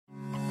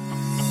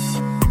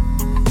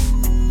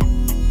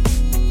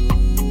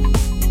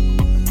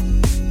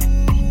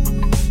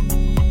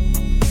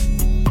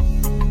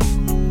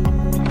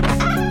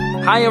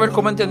Hei og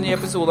velkommen til en ny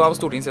episode av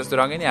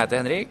Stortingsrestauranten. Jeg heter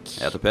Henrik.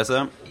 Jeg heter PC.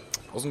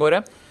 Hvordan går det?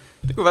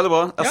 Det går veldig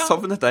bra. Jeg har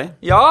savnet deg.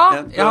 Ja,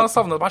 jeg har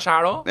savnet meg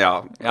selv også.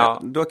 Ja,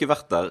 du har ikke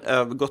vært der. Jeg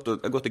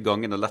har gått i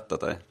gangen og lett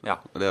etter deg. Ja.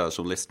 Og det har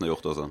journalistene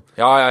gjort også.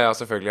 Ja,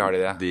 selvfølgelig har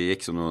de det. De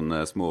gikk som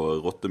noen små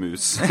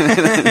rottemus.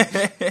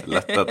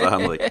 Lett etter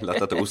Henrik.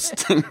 Lett etter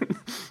ost.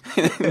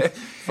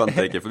 Fant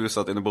jeg ikke, for du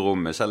satt inne på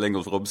rommet. Kjell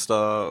Ingolf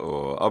Robstad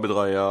og Abid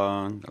Raja.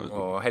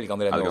 Og Helge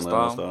André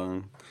Nåstad.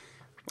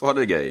 Og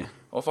hadde det gøy.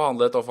 Og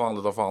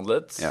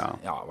forhandlet. Ja.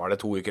 Var det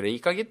 2 uker det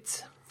gikk, gitt?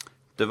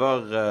 Det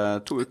var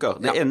 2 uker.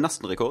 Det er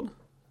nesten rekord.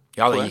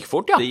 Ja, det gikk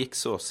fort, ja. Det gikk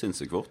så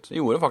sinnssykt fort. Det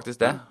gjorde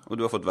faktisk det. Og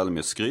du har fått veldig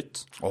mye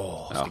skryt.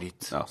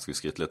 Skryt. Ja, skal vi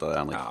skryte litt av det,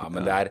 Henrik? Ja,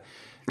 men det er...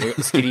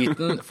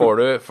 Skryten får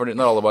du for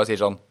når alle bare sier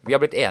sånn vi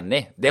har blitt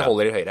enige, det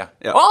holder i høyre.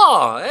 Ja.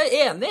 Jeg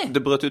er enig!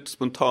 Det brøt ut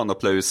spontan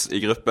applaus i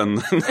gruppen.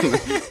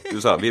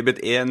 Du sa, vi er blitt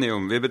enige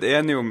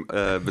om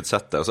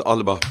budsjettet. Og så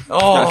alle bare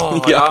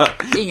ja,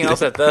 ingen har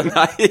sett det.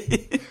 Nei.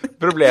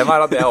 Problemet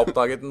er at det jeg har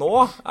oppdaget nå,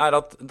 er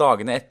at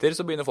dagene etter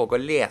så begynner folk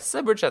å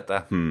lese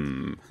budsjettet.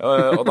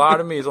 Og da er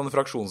det mye sånne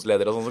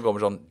fraksjonsledere og sånn som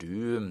kommer sånn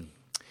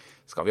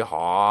skal vi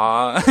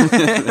ha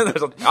Det er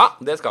sånn, ja,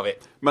 det skal vi.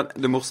 Men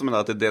det morsomme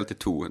er at det er delt i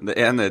 2. Det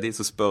ene er de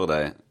som spør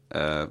deg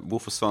hvor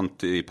forsvant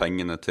de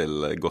pengene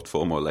til godt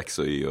formål, X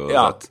og Y og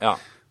Z. Ja.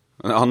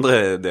 Og den andre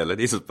delen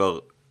er de som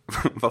spør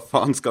hva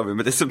faen skal vi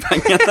med disse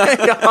pengene?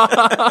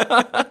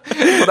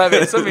 Og det er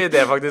vel så mye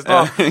det faktisk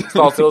nå.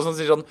 Statsråden som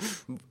sier sånn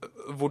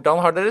hvordan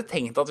har dere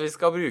tenkt at vi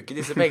skal bruke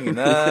disse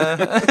pengene?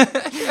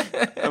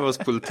 Jeg var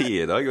hos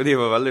politiet i dag, og de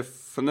var veldig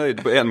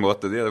fornøyd på en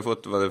måte. De hadde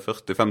fått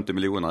 40-50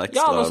 millioner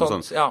ekstra, noe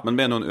sånt, men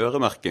med noen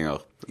øremerkinger.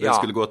 Det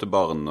skulle gå til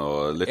barn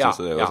og litt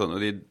sånn det, og sånn,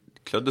 og de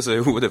klødde seg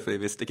i hodet, for de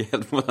visste ikke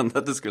helt hvordan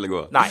dette skulle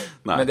gå. Nei.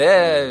 Men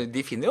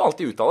de finner jo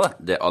alltid ut av det.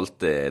 Det er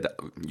alltid,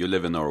 you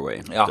live in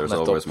Norway, there's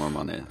always more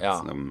money,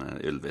 som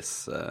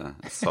Ylvis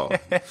sa.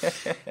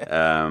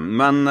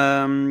 Men,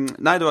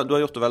 nei, du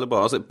har gjort det veldig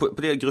bra. Altså, på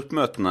de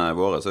gruppemøtene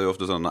våre, så er det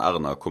ofte sånn når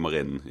Erna kommer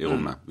inn i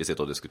rommet, vi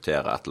sitter og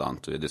diskuterer et eller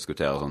annet, vi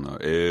diskuterer sånn,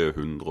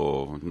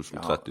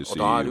 137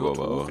 og da er det jo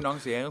 2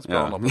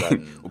 finansieringsplaner på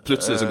den. Og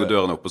plutselig så går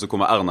døren opp, og så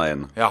kommer Erna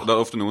inn. Og da er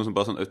det ofte noen som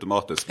bare sånn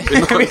automatisk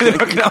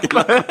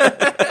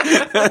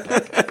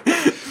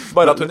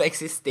bare at hun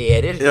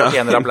eksisterer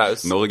fortjener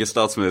applaus. Norges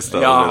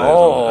statsminister.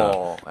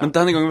 Men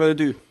denne gangen var det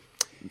du.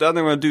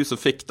 Denne gangen var det du som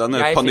fikk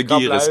denne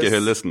panegyriske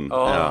hyllesten. Det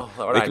var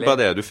deilig. Ikke bare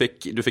det,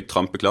 du fikk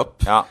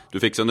trampeklapp. Du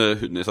fikk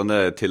sånne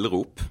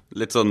tilrop.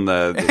 Litt sånn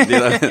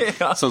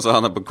sånn som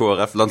han er på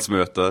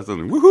KrF-landsmøte.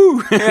 Sånn,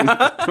 woohoo!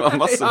 Det var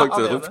masse folk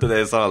som ropte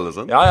det i salen.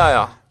 Sånn.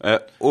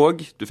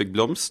 Og du fikk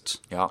blomst.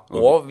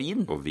 Og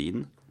vin. Og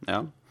vin,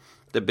 ja.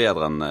 Det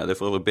er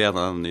for øvrig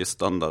bedre enn den nye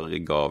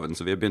standardgaven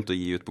som vi har begynt å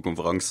gi ut på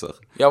konferanser.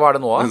 Ja, hva er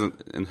det nå?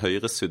 En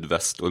høyre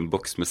sydvest og en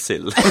boks med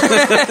sild.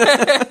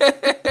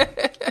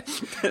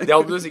 Det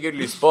hadde du sikkert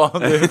lyst på,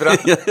 du fra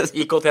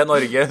IKT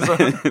Norge.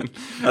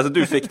 Altså,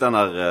 du fikk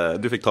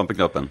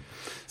trampeknappen.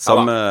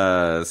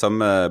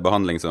 Samme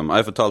behandling som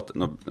jeg har fortalt,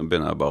 nå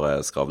begynner jeg bare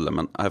å skravle,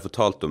 men jeg har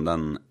fortalt om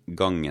den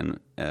gangen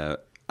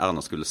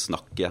Erna skulle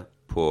snakke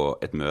på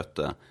et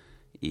møte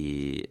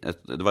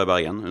det var i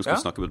Bergen, hun skulle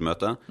snakke på et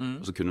møte,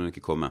 og så kunne hun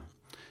ikke komme.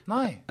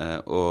 Nei.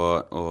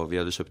 Og vi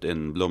hadde kjøpt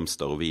inn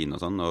blomster og vin og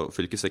sånn, og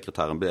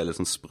fylkessekretæren ble litt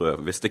sånn sprø,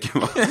 visste ikke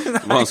hva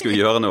han skulle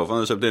gjøre nå, for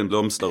han hadde kjøpt inn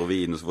blomster og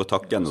vin, og så for å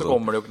takke henne og så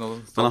kommer det jo ikke noe.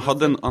 Men han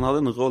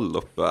hadde en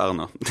roll-up på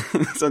Erna,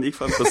 så han gikk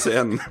frem på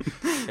scenen,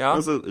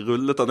 og så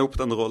rullet han opp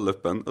den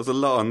roll-upen, og så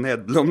la han ned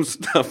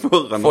blomster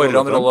foran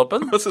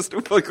roll-upen, og så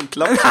sto folk og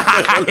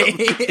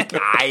klappet.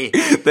 Nei,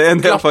 det er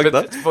en del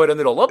fakta. Klappet for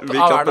en roll-up av Erna?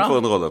 Vi klappet for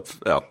en roll-up,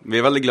 ja.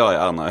 Vi er veldig glad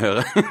i Erna, jeg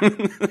hører.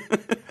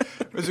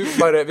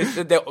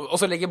 Og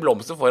så legger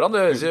blomster foran,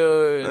 det høres jo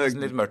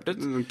litt mørkt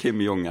ut.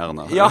 Kim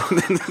Jong-Erna. Ja.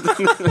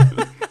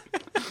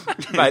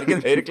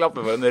 Bergen Høyre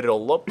klapper for en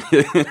roll-up.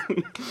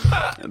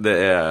 Det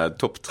er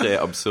topp 3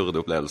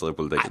 absurde opplevelser i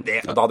politikken. Nei,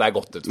 da hadde jeg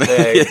gått ut.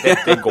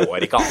 Det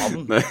går ikke an.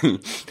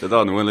 Det er da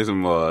noen liksom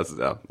må...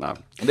 nei.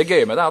 Det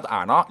gøye med det er at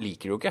Erna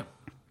liker jo ikke.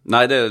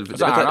 Nei,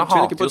 Erna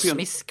hater jo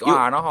smisk, og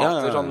Erna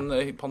hater sånn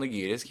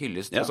panegyrisk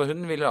hyllest. Altså,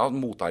 hun vil ha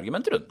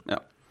motargumenter, hun. Ja.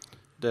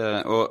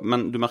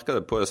 Men du merker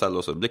det på deg selv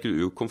også. Blir ikke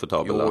du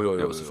ukomfortabel?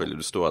 Jo,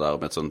 selvfølgelig. Du står der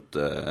med et sånt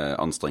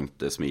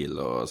anstrengt smil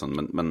og sånn,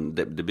 men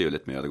det blir jo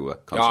litt mye av det gode,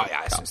 kanskje. Ja,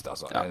 jeg synes det,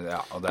 altså.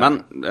 Ja. Men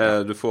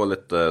du får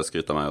litt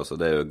skryt av meg også.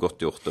 Det er jo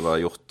godt gjort. Det var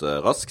gjort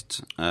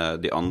raskt.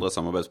 De andre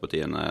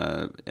samarbeidspartiene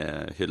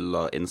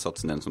hyller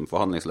innsatsen din som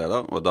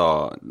forhandlingsleder, og da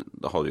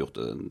har du gjort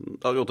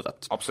det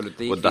rett. Absolutt,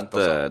 det gikk fint. Og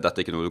dette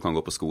er ikke noe du kan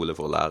gå på skole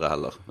for å lære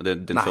heller. Og det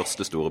er din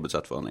første store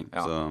budsjettforhandling.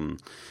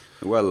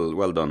 Så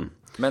well done.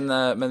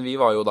 Men vi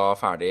var jo da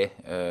ferdig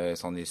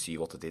sånn i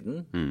 7-8-tiden.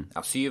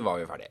 Ja, 7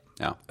 var vi ferdig.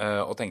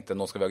 Og tenkte,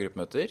 nå skal vi ha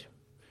gruppemøter.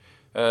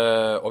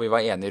 Og vi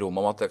var enige i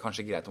rommet om at det er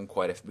kanskje greit om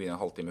KrF begynner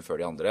en halvtime før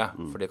de andre,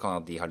 for det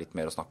kan at de har litt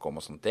mer å snakke om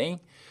og sånne ting.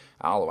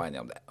 Ja, alle var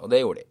enige om det, og det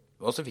gjorde de.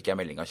 Og så fikk jeg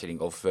melding av Kjell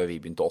Ingolf før vi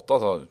begynte 8,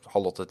 altså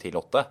 7:30 til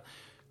 8.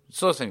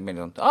 Så fikk jeg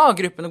melding sånn,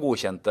 gruppen er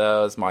godkjente,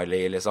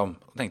 smiley liksom.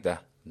 Og tenkte,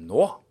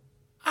 nå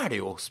er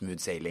det jo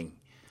smooth sailing.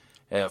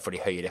 Fordi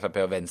Høyre, FrP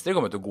og Venstre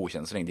kommer til å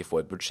godkjenne så lenge de får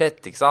et budsjett,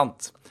 ikke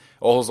sant?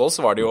 Og hos oss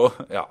var det jo,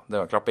 ja, det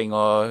var klapping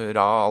og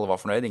hurra, alle var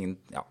fornøyd, ingen,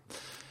 ja.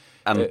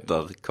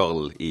 Enter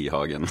Carl I.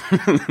 Hagen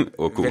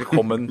og co.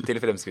 Velkommen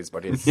til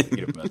Fremskrittspartiets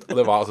gruppemøte. Og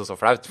det var altså så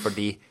flaut,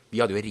 fordi vi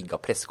hadde jo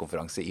rigget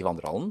pressekonferanse I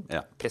vandrehallen.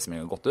 Ja.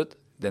 Pressemeldingen gått ut,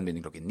 den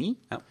begynner 9:00,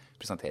 ja.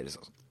 Presenteres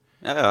også.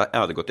 Ja, jeg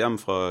hadde gått hjem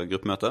fra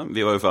gruppemøtet.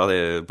 Vi var jo ferdig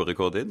på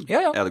rekordtid.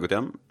 Ja, ja. Jeg hadde gått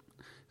hjem.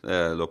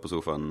 Jeg lå på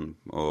sofaen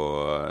og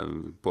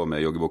på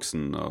med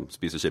joggebuksen og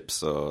spise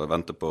chips og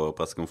vente på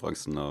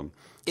pressekonferansen og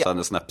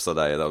sende snaps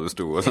av deg der du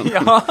sto og sånn.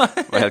 Ja.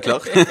 Var helt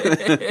klar.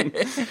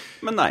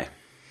 Men nei,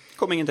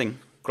 kom ingenting.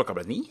 Klokka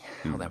ble 9,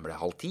 og den ble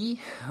 9:30,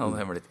 og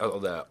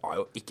det var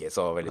jo ikke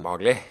så veldig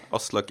behagelig.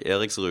 Aslak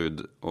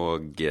Eriksrud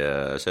og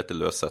Kjetil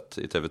Løseth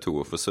I TV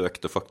 2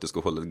 forsøkte faktisk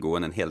å holde det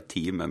gående en hel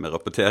time med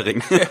rapportering.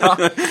 Ja.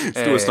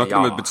 Stod og snakket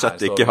om et budsjett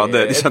de ikke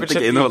hadde, de kjente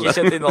ikke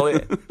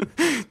innholdet.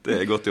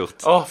 Det godt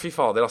gjort. Fy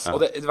fader, altså. Ja.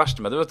 Og det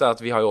verste med det er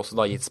at vi har jo også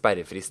da gitt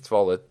sperrefrist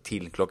for alle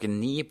til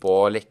 9:00 på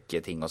å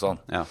lekke ting og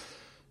sånn. Ja.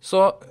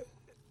 Så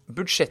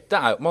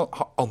budsjettet man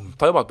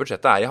antar jo bare at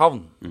budsjettet I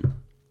havn.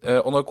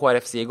 Og når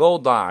KrF sier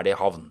go, da det I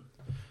havn,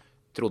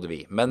 trodde vi.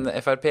 Men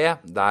FrP,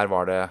 der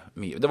var det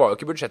mye. Det var jo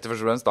ikke budsjettet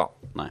først og fremst da.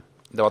 Nei.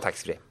 Det var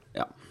taxfree.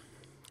 Ja.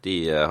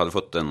 De hadde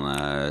fått en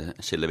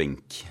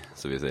skillevink,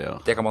 som vi sier.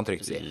 Det kan man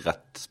trygt si.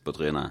 Rett på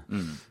trynet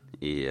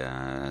I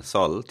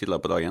salen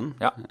tidligere på dagen.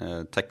 Ja.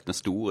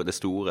 Det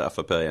store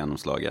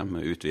FrP-gjennomslaget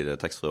med utvidet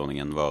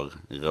taxfree-ordningen var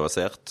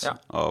reversert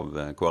av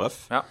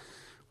KrF. Ja.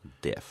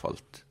 Det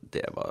falt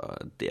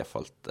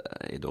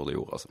I dårlig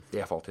jord, altså.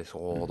 Det falt I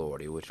så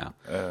dårlig jord. Ja.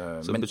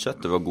 Så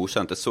budsjettet var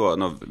godkjent.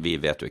 Vi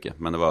vet jo ikke,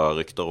 men det var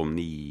rykter om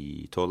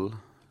 9-12.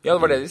 Ja,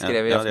 det var det de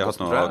skrev I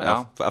Aftenposten. Ja.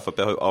 For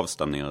FrP har jo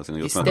avstemninger I sine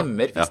grupper.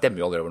 Vi stemmer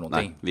jo aldri over noen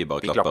ting. Vi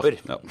bare klapper.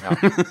 Ja.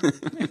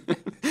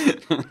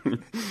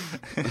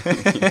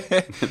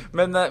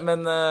 men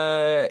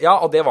ja,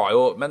 og det var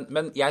jo,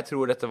 men jeg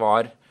tror dette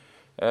var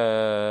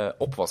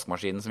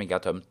oppvaskmaskinen som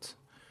ikke tømt.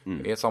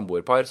 I et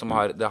samboerpar som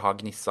det har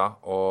gnissa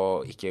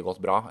og ikke gått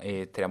bra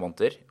I 3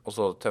 måneder, og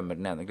så glemmer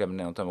den ene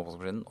å tømme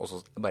oppvaskmaskinen, og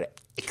så bare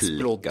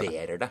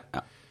eksploderer det.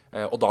 Ja.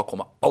 Og da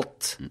kommer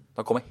alt.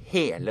 Da kommer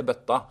hele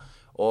bøtta,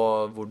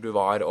 og hvor du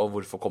var, og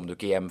hvorfor kom du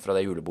ikke hjem fra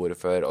det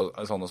julebordet før, og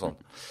sånn og sånn.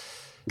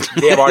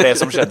 Det var det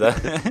som skjedde.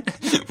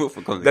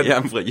 Hvorfor kom du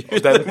hjem fra jul?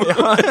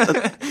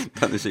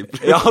 Den kjip.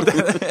 Ja,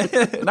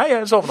 nei,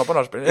 jeg sovnet på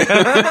nachspiel.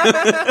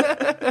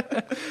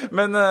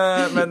 men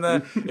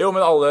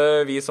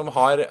alle vi som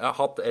har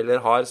hatt eller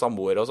har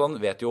samboere og sånn,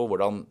 vet jo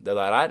hvordan det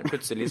der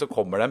Plutselig så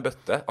kommer det en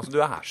bøtte. Altså, du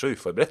så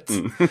uforberedt.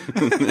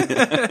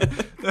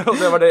 Og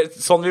det var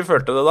sånn vi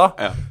følte det da.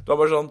 Ja. Det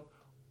var bare sånn,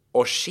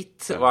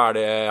 shit, hva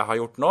det jeg har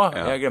gjort nå?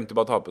 Ja. Jeg glemte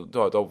bare å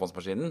ta ut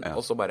oppvaskmaskinen,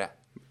 og så bare,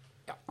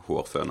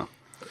 hårføner.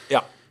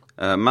 Ja.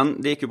 Men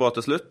det gikk jo bra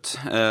til slutt,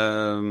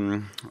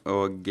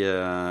 og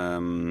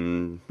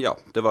ja,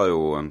 det var jo,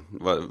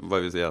 hva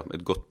vi sier,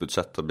 et godt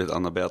budsjett har blitt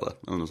enda bedre,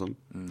 eller noe sånt.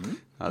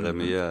 Her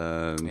mye...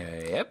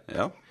 Yep.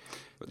 Ja.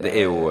 Det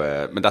jo,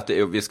 men dette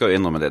jo, vi skal jo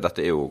innrømme det,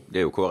 det jo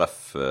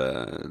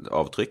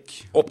KrF-avtrykk.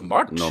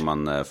 Åpenbart. Når man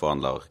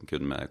forhandler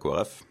kun med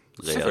KrF.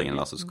 Regjeringen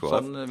versus KrF.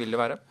 Sånn vil det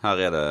være. Her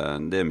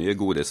det mye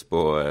godis på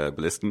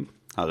listen.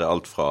 Her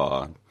alt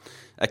fra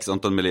x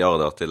antall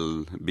milliarder til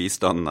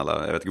bistand,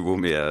 eller jeg vet ikke hvor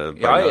mye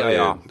penger I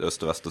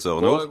øst og vest og sør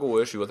og nord. Og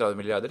gode 37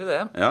 milliarder I det.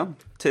 Ja,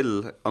 til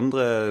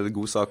andre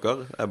gode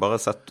saker. Jeg bare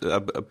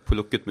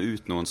plukket meg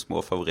ut noen små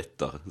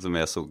favoritter, som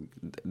så...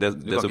 Du kan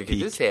ikke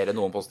kritisere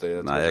noen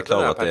poster. Nei, jeg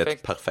klarer at det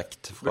et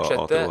perfekt fra A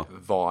til Å.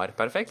 Budsjettet var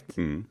perfekt,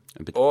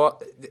 og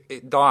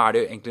da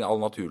det jo egentlig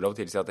all naturlov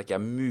til å si at det ikke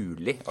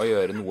mulig å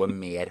gjøre noe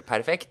mer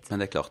perfekt.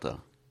 Men det klarte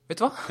jeg. Vet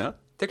du hva? Ja.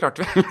 Det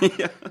klarte vi.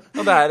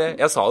 Og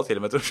jeg sa det til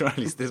og med til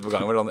journalistisk på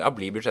gang,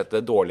 blir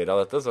budsjettet dårligere av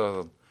dette? Så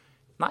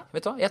nei,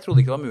 vet du hva? Jeg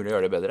trodde ikke det var mulig å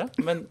gjøre det bedre,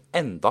 men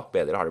enda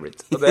bedre har det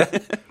blitt. Og det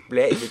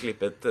ble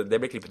klippet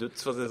ut,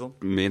 for å si det sånn.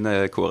 Mine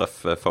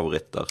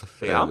KrF-favoritter.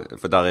 Ja.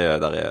 For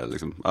der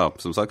liksom,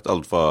 som sagt,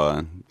 alt fra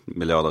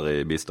milliarder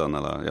I bistand,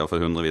 eller I hvert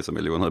fall hundrevis av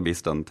millioner I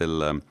bistand,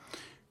 til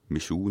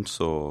misjons-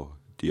 og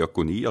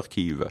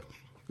diakoniarkivet.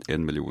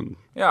 1 million.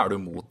 Ja, du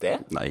mot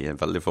det? Nei, jeg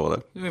veldig for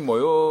det. Vi må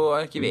jo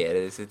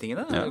arkivere disse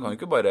tingene. Ja. Du kan jo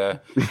ikke bare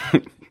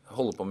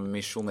holde på med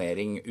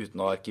misjonering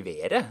uten å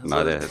arkivere.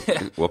 Nei, det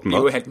åpenbart.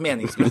 Det jo helt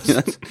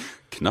meningsløst.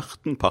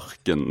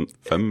 Knertenparken,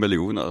 5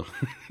 millioner.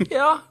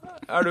 Ja,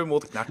 du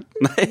mot Knerten?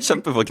 Nei,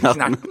 kjempe for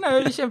Knerten.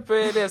 Knerten jo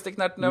leste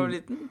Knerten da jeg var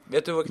liten.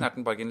 Vet du hvor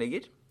Knertenparken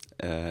ligger?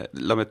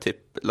 La meg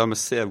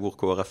se hvor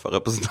KrF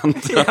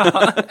representanter. Ja,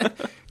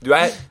 du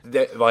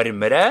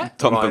varmere.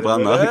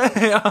 Tampebrenner.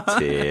 Ja.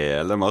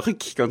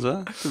 Telemark, kanskje?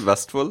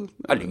 Vestfold?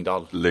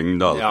 Lyngdal.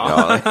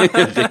 Ja,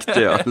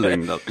 riktig,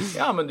 Lyngdal.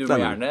 Ja, men du må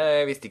gjerne,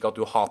 jeg visste ikke at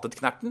du hatet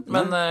Knerten,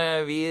 men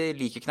vi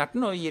liker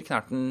Knerten og gir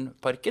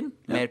Knertenparken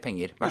mer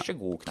penger. Vær så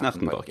god,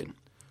 Knertenparken.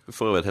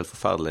 For øvrig et helt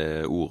forferdelig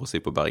ord å si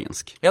på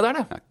bergensk. Ja, det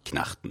det. Ja,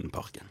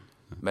 Knertenparken.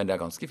 Men det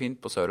ganske fint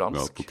på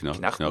sørlandsk. Ja, på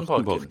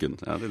Knertenparken.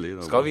 Ja,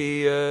 skal vi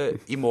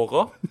I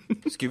morgen?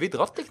 Skulle vi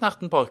dratt til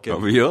Knertenparken? Ja,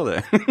 vi gjør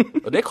det.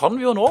 Og det kan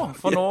vi jo nå,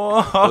 for nå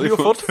har vi jo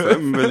fått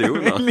 5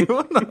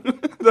 millioner.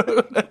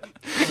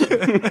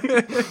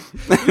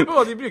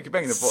 Hva de bruker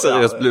pengene på.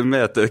 Seriøst, bli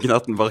med til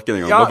Knertenparken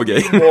en gang, bare for gøy.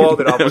 Ja, vi må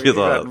dra på Vi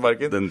tar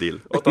Knertenparken. den deal.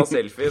 Og ta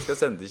selfie, skal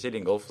sende til Kjell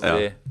Ingolf og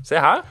si, se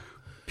her.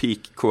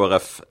 Peak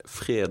KrF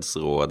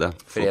Fredsrådet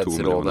for 2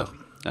 millioner.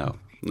 Ja,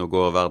 nå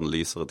går verden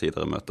lysere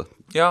tider i møte.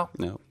 Ja. 2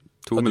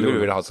 du millioner.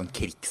 ville ha et sånn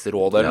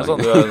krigsråd eller noe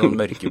sånt. Du er noen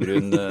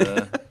mørkebrun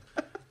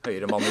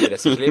høyre mann i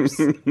dress og slips.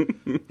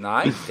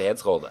 Nei,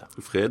 fredsrådet.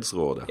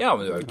 Fredsrådet. Ja,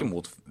 men du er jo ikke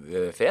mot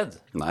fred.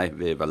 Nei,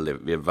 vi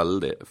er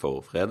veldig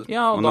for fred.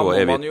 Ja, og da må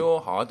man jo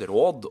ha et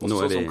råd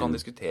også som kan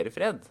diskutere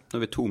fred. Nå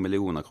er vi 2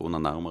 millioner kroner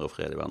nærmere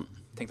fred i verden.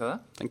 Tenkte jeg det?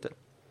 Tenkte.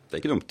 Det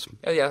er ikke dumt.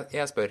 Ja,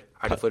 jeg spør,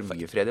 er det for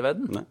mye fred i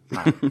verden? Nei.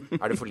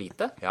 Er det for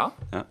lite? Ja.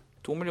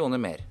 2 millioner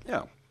mer.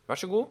 Ja. Vær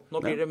så god, nå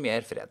blir det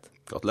mer fred.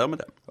 Gratulerer med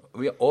det.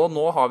 Og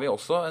nå har vi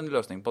også en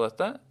løsning på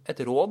dette. Et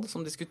råd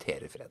som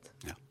diskuterer fred.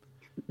 Ja.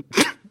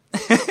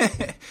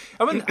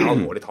 Ja, men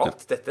alvorlig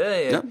talt, det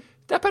er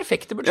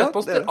perfekte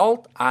budsjettposter.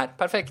 Alt er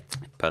perfekt.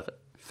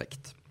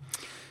 Perfekt.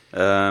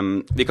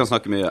 Vi kan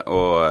snakke mye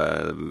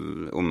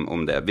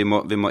om det. Vi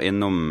må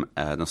innom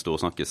den store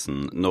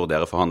snakkesen når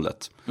dere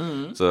forhandlet.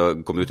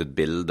 Så kom det ut et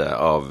bilde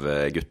av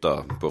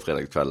gutta på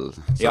fredag kveld.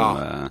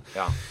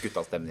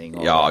 Guttastemning.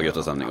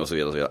 Guttastemning og så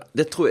videre.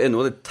 Det tror jeg er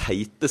noe av det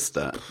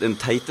teiteste. Den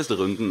teiteste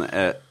runden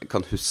jeg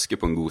kan huske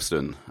på en god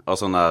stund. Av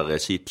sånn der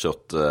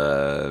cheapshot,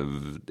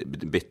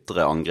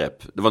 bittre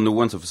angrep. Det var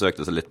noen som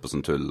forsøkte seg litt på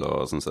sånn tull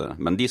og sånn,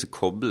 men de som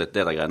koblet det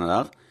der greiene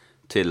der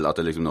til at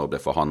det liksom nå ble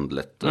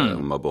forhandlet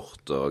om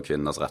abort og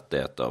kvinners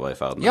rettigheter var i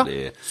ferd med å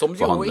bli forhandlet. Som de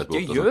jo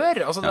ikke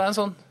gjør. Altså, det er en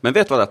sånn... Men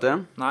vet du hva dette er?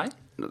 Nei.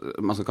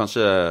 Man skal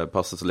kanskje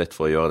passe seg litt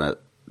for å gjøre det,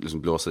 liksom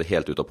blåse det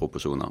helt ut av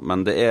proporsjoner.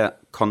 Men det er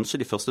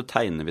kanskje de første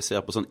tegnene vi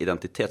ser på sånn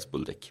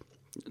identitetspolitikk.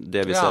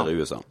 Det vi ser i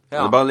USA. Det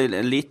er bare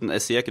en liten,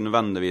 jeg sier ikke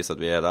nødvendigvis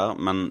at vi er der,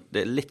 men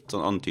det er litt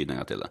sånn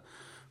antydninger til det.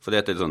 For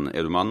det er litt sånn,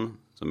 er du mann,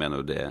 så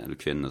mener du det. Er du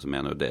kvinne, så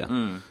mener du det.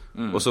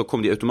 Og så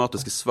kom de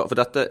automatiske svar. For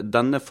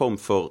denne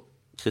form for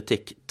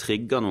kritikk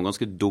trigger noen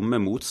ganske dumme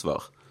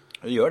motsvar.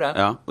 Det gjør det.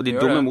 Ja, og de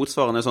dumme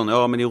motsvarene er sånn,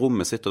 men i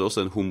rommet sitter det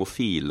også en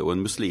homofil og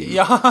en muslim.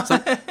 Ja.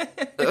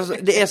 Altså,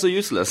 det er så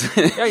useless.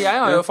 Ja, jeg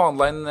har jo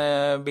forhandlet en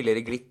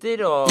billigere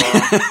glitter og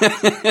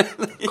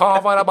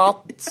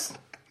kavarabatt.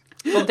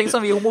 Sånne ting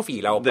som vi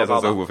homofile er opptatt av. Det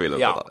er sånn homofile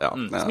er opptatt av, ja.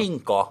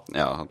 Sminka.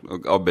 Ja,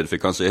 og Abid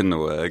fikk kanskje inn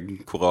noe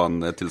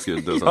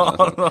korantilskudd og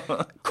sånt.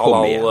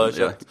 Kom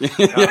igjen.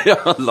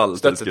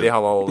 Støtte til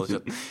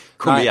halalkjøtt.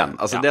 Kom igjen.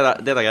 Altså, det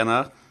der greiene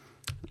her,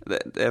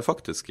 det er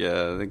faktisk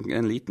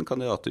en liten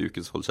kandidat til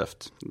ukens hold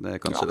kjeft. Det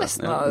er kanskje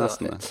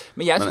nesten det.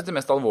 Men jeg synes det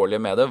mest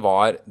alvorlige med det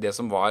var det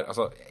som var,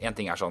 altså en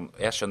ting er sånn,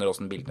 jeg skjønner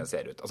hvordan bildene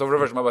ser ut. Altså for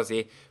det første må jeg bare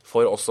si,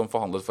 for oss som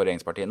forhandlet for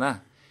regjeringspartiene,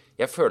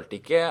 jeg følte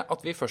ikke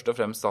at vi først og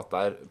fremst satt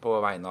der på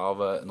vegne av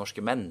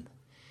norske menn.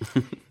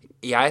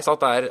 Jeg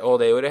satt der, og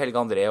det gjorde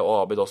Helge André og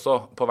Abid også,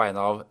 på vegne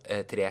av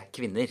 3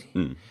 kvinner.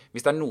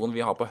 Hvis det er noen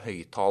vi har på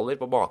høyttaler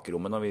på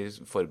bakrommet når vi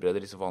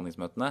forbereder disse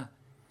forhandlingsmøtene,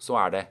 så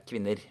er det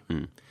kvinner.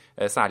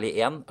 Særlig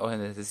en, og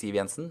hun heter Siv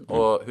Jensen,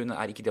 og hun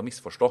er ikke til å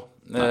misforstå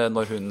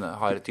når hun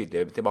har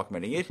tydelige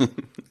tilbakemeldinger,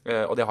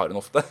 og det har hun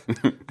ofte.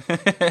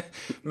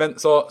 Men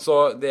så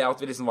det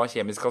at vi liksom var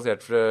kjemisk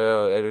kassert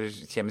eller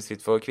kjemisk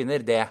fritt for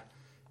kvinner, det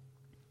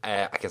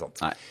er ikke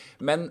sant. Nei.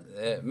 Men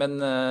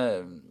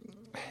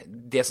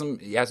det som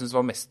jeg synes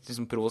var mest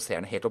liksom,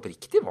 provoserende helt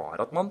oppriktig,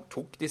 var at man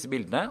tok disse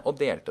bildene og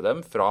delte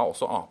dem fra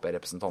også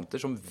AP-representanter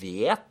som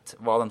vet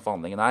hva den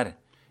forhandlingen er.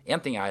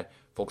 En ting er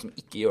folk som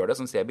ikke gjør det,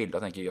 som ser bildet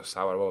og tenker, jøss,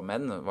 her var det bare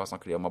menn, hva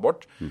snakker de om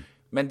abort?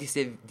 Men de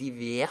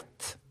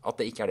vet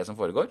at det ikke er det som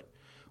foregår,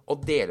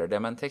 og deler det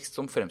med en tekst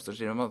som fremstår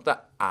som at det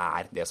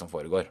er det som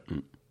foregår.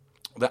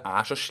 Og det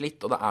er så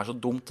slitt, og det er så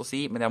dumt å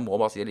si, men jeg må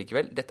bare si det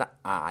likevel. Dette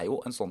er jo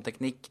en sånn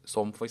teknikk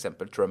som for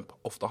eksempel Trump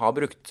ofte har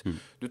brukt.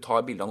 Du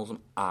tar bildet av noe som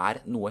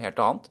er noe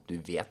helt annet, du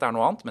vet det er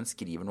noe annet, men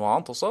skriver noe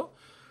annet også,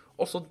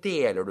 og så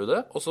deler du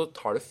det, og så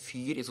tar det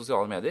fyr i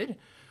sosiale medier.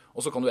 Og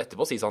så kan du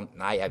etterpå si sånn,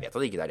 nei, jeg vet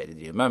at det ikke er det de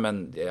driver med,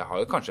 men det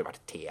har jo kanskje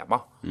vært tema.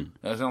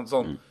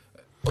 Sånn.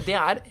 Og det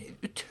er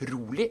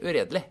utrolig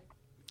uredelig.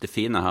 Det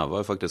fine her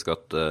var jo faktisk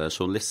at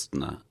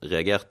journalistene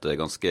reagerte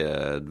ganske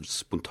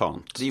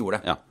spontant. De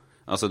gjorde det. Ja.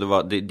 Altså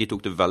de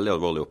tok det veldig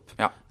alvorlig opp.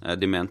 Ja.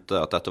 De mente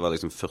at dette var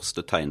liksom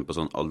første tegn på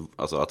sånn,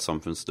 altså at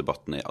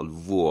samfunnsdebatten er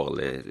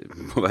alvorlig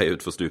på vei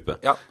ut for stupet.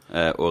 Ja.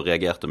 Og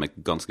reagerte med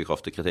ganske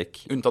kraftig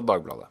kritikk. Unntatt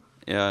Dagbladet.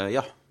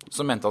 Ja.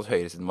 Som mente at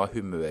høyresiden var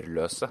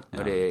humørløse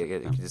når de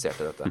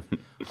kritiserte dette.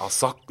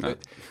 Altså,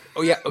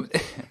 og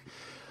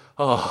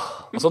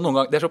så noen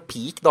ganger, det er så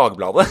peak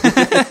Dagbladet.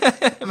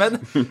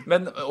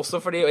 men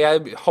også fordi, og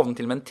jeg havnet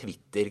til med en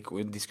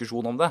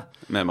Twitter-diskusjon om det.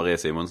 Med Marie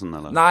Simonsen,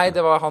 eller? Nei, det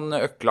var han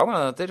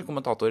Økland,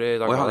 kommentator i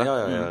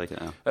Dagbladet.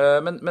 Ja.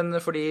 Men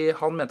fordi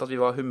han mente at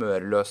vi var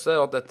humørløse,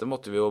 og at dette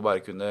måtte vi jo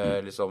bare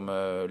kunne liksom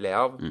le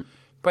av.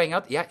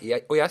 Poenget er at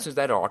jeg synes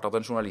det er rart at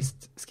en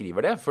journalist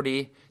skriver det,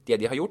 fordi det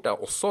de har gjort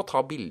er også å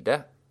ta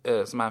bilde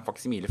som er en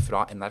faksimile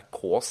fra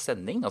NRKs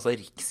sending, altså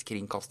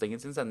Rikskringkastingen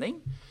sin sending,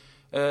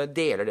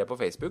 deler det på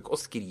Facebook og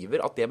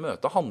skriver at det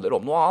møtet handler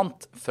om noe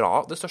annet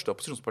fra det største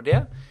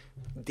opposisjonspartiet.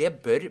 Det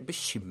bør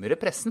bekymre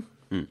pressen.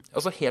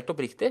 Altså helt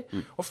oppriktig.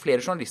 Og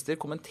flere journalister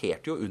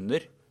kommenterte jo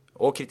under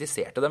og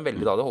kritiserte dem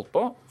veldig da de holdt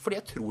på, fordi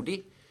jeg tror de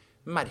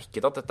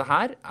merket at dette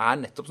her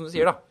nettopp som du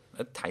sier da,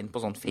 et tegn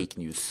på sånn fake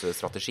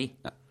news-strategi.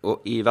 Ja.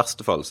 Og i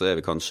verste fall så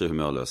vi kanskje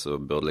humørløse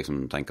og burde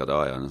liksom tenke at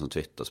en sånn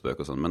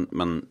Twitter-spøk og sånn,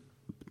 men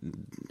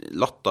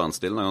latteren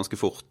stiller ganske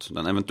fort.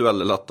 Den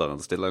eventuelle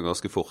latteren stiller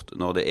ganske fort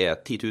når det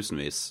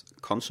titusenvis,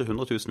 kanskje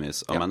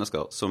hundretusenvis av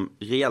mennesker som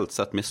reelt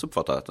sett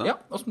misoppfatter dette,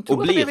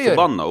 og blir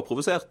forbannet og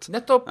provosert.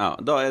 Nettopp. Ja,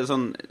 da det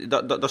sånn,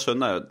 da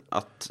skjønner jeg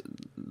at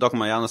da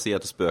kan man gjerne si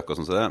at det spøk og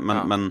sånn som det,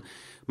 men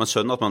man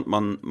skjønner at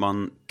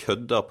man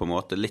kødder på en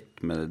måte litt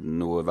med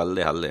noe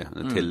veldig heldig.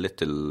 Tillit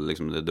til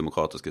liksom, det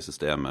demokratiske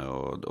systemet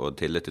og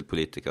tillit til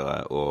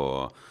politikere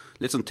og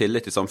litt sånn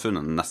tillit i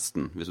samfunnet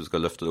nesten, hvis du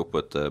skal løfte det opp på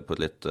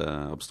et litt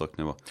abstrakt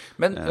nivå.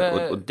 Men,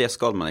 og det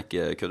skal man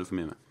ikke kødde for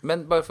mye med.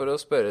 Men bare for å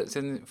spørre,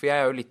 for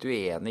jeg jo litt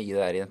uenig i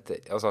det der,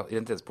 altså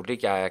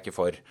identitetspolitikk jeg ikke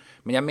for,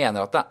 men jeg mener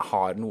at det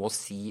har noe å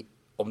si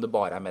om det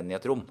bare menn i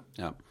et rom.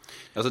 Ja.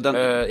 Altså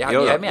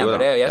jeg mener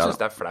det, jeg synes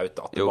det flaut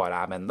at det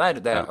bare menn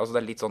der. Altså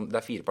det litt sånn,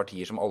 det 4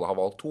 partier som alle har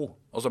valgt 2,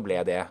 og så ble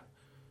det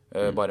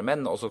bare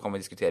menn, og så kan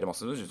vi diskutere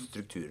masse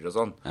strukturer og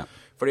sånn. Ja.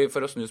 Fordi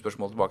for å snu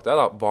spørsmålet tilbake til deg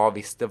da, hva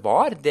hvis det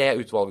var det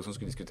utvalget som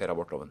skulle diskutere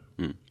abortloven?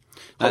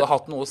 Hadde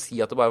hatt noe å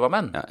si at det bare var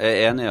menn? Ja,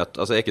 jeg enig i at,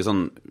 altså jeg ikke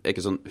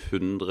sånn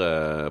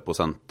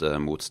 100%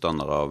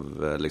 motstander av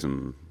liksom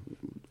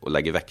å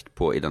legge vekt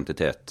på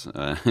identitet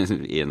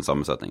i en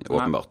sammensetning,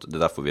 åpenbart.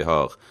 Det derfor vi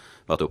har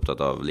vært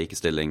opptatt av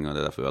likestilling, og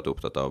det derfor vi har vært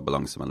opptatt av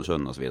balanse mellom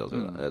kjønn og så videre.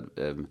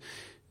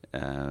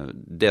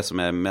 Det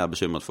som jeg mer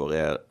bekymret for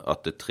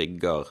at det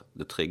trigger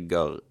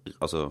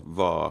altså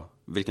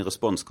hvilken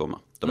respons kommer.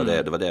 Det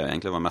var det jeg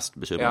egentlig var mest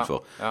bekymret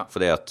for.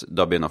 Fordi at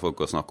da begynner folk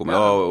å snakke om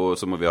og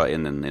så må vi ha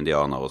inn en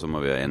indianer, og så må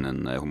vi ha inn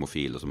en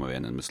homofil, og så må vi ha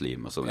inn en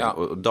muslim,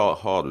 og da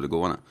har du det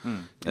gående.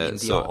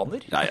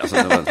 Indianer? Nei, altså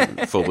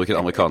for å bruke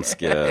det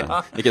amerikansk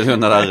ikke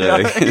hun der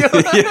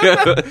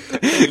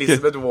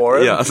Elizabeth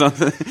Warren. Ja,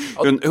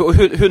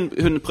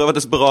 hun prøver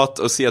desperat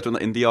å si at hun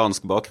har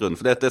indiansk bakgrunn,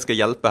 for det skal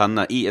hjelpe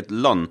henne i et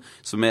land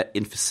som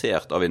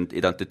infisert av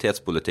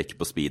identitetspolitikk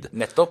på speed.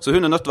 Nettopp. Så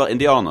hun nødt til å være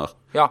indianer.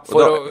 Ja,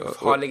 for å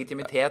ha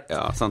legitimitet.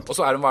 Ja, og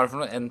så hun bare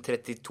for en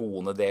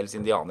 32-dels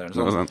indianer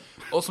eller sånn.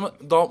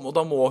 Og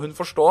da må hun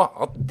forstå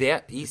at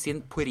det i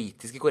sin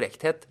politiske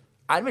korrekthet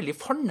veldig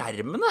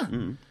fornærmende.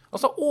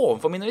 Altså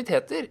overfor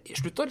minoriteter.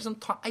 Slutt å liksom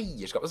ta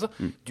eierskap. Altså,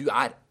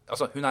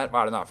 hun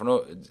hva det hun for noe?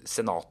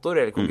 Senator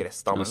eller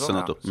kongressdame?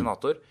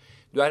 Senator.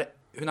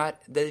 Hun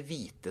det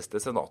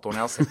hviteste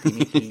senatoren jeg har sett i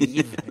mitt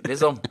liv,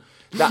 liksom.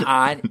 Det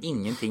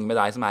ingenting med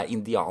deg som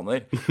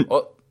indianer.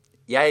 Og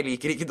jeg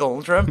liker ikke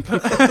Donald Trump,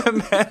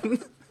 men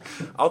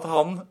at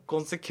han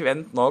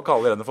konsekvent nå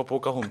kaller henne for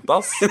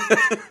Pocahontas,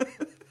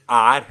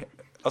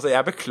 altså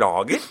jeg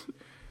beklager.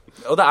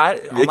 Og han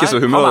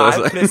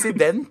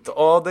president,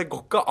 og det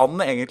går ikke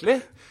an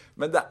egentlig,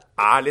 men det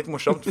litt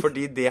morsomt,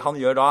 fordi det han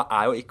gjør da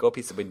jo ikke å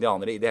pisse på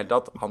indianere i det hele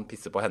tatt, han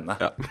pisser på henne.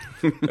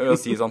 Ved å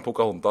si sånn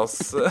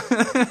Pocahontas.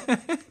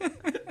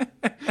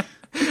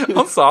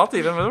 Han sa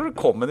til og med når det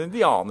kom en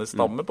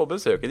indianerstamme på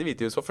besøk i Det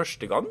hvite hus for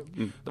første gang.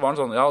 Det var en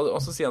sånn,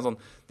 og så sier han sånn,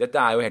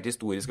 dette jo helt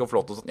historisk og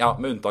flott og sånn,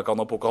 med unntak av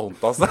noe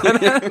Pocahontas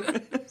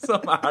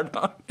som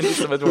da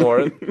Elizabeth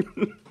Warren.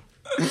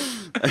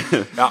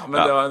 Men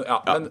det var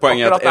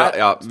poenget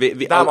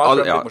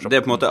det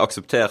på en måte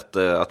akseptert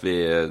at vi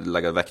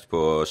legger vekt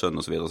på kjønn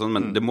og så videre,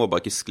 men det må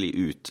bare ikke skli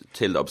ut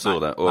til det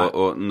absurde.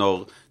 Og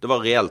når det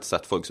var reelt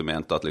sett folk som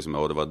mente at liksom,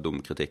 det var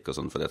dum kritikk og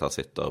sånn, fordi at her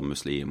sitter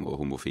muslim og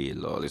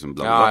homofil og liksom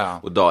bla bla,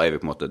 og da vi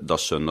på en måte, da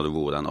skjønner du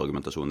hvor den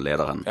argumentasjonen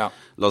leder hen.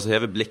 La oss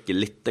heve blikket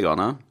litt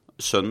grann,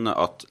 skjønne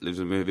at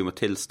liksom, vi må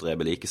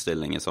tilstrebe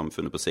likestilling i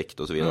samfunnet på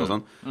sikt og så videre og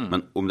sånn,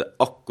 men om det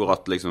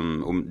akkurat liksom,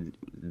 om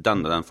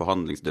den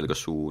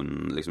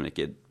forhandlingsdelegasjonen liksom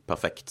ikke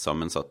perfekt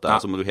sammensatt der,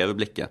 så må du heve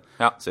blikket,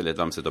 se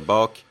litt hvem sitter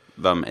bak,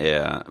 hvem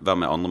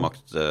andre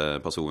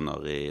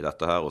maktpersoner i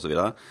dette her og så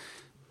videre.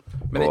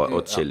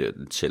 Og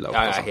chill out.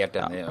 Jeg helt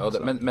enig.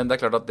 Men det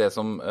klart at det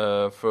som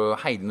for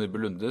Heidi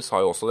Nordby Lunde sa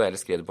jo også det, eller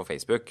skrev det på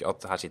Facebook,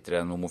 at her sitter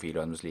en homofil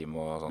og en muslim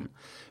og sånn.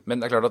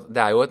 Men det klart at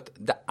det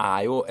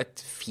jo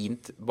et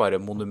fint bare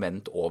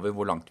monument over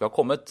hvor langt vi har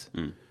kommet.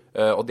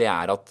 Og det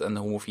at en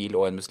homofil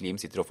og en muslim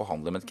sitter og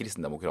forhandler med et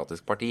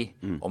kristendemokratisk parti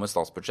om et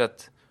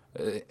statsbudsjett.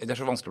 Det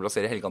så vanskelig å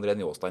plassere Helge André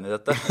Njåstein i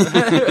dette.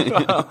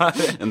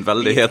 En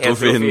veldig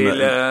heterofil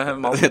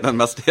mann. Den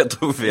mest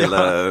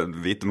heterofile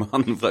hvite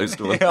mannen fra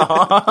Austevoll.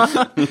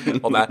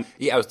 Og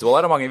i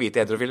Austevoll det mange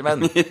hvite heterofile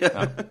menn.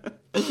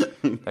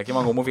 Det ikke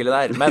mange homofile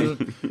der.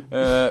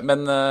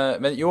 Men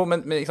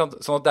ikke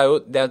sant? Sånn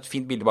at det et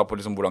fint bilde bare på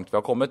liksom hvor langt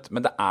vi har kommet,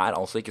 men det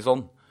altså ikke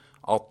sånn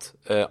at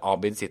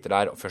Abid sitter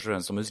der først og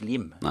fremst som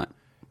muslim. Nei.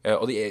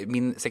 Og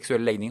min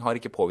seksuelle legning har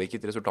ikke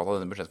påvirket resultatet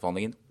av denne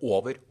budsjettforhandlingen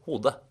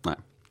overhodet.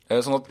 Nei.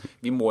 Sånn at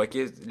vi må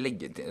ikke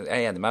legge,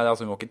 jeg enig med deg,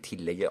 altså vi må ikke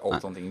tillegge alle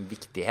sånne ting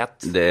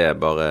viktighet. Det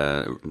rett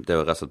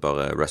og slett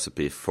bare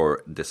recipe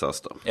for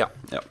disaster. Ja.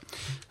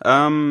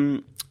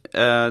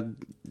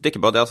 Det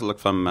ikke bare dere som har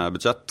lagt frem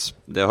budsjett,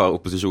 det har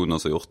opposisjonen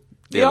også gjort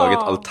De har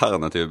laget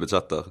alternative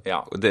budsjetter,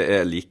 og det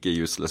like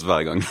useless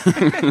hver gang.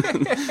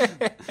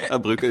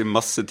 Her bruker de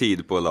masse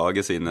tid på å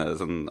lage sine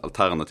sånn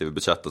alternative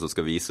budsjetter som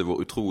skal vise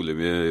hvor utrolig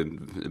mye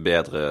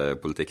bedre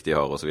politikk de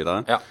har, og så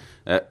videre.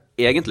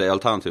 Egentlig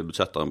alternative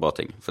budsjetter en bra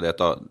ting, for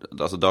da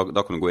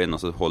kan du gå inn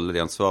og så holde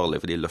de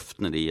ansvarlige for de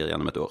løftene de gir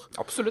gjennom et år.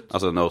 Absolutt.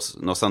 Altså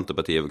når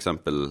Senterpartiet for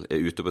eksempel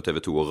ute på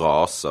TV 2 og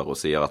raser og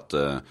sier at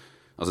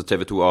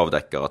TV 2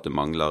 avdekker at det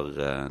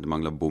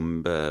mangler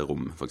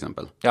bomberom, for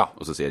eksempel.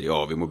 Og så sier de,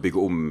 vi må bygge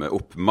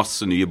opp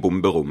masse nye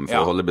bomberom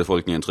for å holde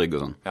befolkningen trygg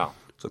og sånn.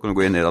 Så kan du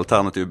gå inn i det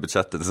alternative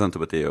budsjettet til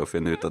Senterpartiet og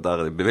finne ut at der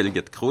det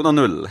bevilget kroner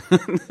 0.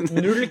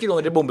 0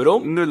 kroner til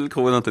bomberom? 0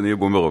 kroner til nye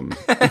bomberom.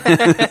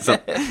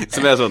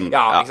 Som sånn,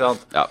 ikke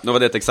sant? Nå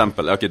var det et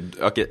eksempel. Jeg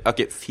har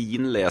ikke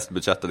finlest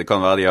budsjettet. Det kan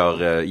være de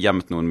har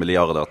gjemt noen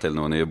milliarder til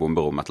noen nye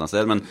bomberom et eller annet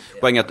sted, men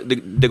poenget er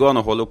at det går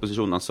an å holde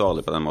opposisjonen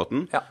ansvarlig på den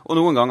måten. Og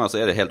noen ganger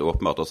så det helt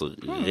åpenbart også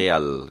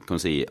reell, kan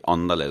man si,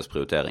 annerledes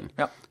prioritering.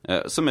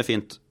 Som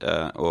fint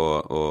å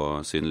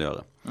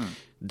synliggjøre.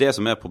 Det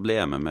som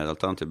problemet med det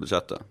alternative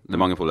budsjettet, det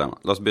mange problemer.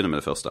 La oss begynne med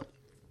det første.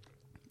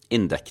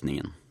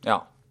 Inndekningen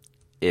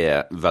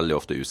veldig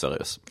ofte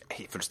useriøs.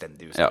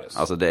 Fullstendig useriøs.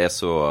 Altså det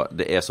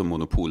så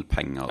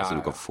monopolpenger, så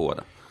du kan få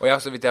det.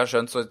 Og så vidt jeg har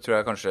skjønt, så tror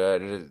jeg kanskje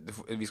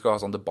vi skal ha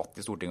sånn debatt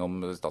i Stortinget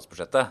om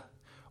statsbudsjettet.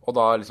 Og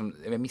da liksom,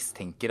 jeg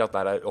mistenker at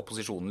der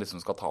opposisjonen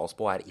liksom skal ta oss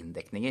på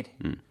inndekninger.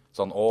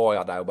 Sånn,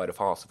 det er jo bare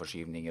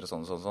faseforskyvninger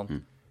og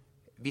sånn.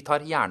 Vi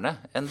tar gjerne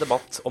en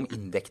debatt om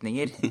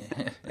inndekninger,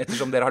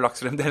 ettersom dere har lagt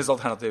frem deres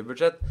alternative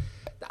budsjett.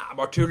 Det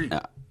bare tull.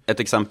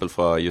 Et eksempel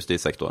fra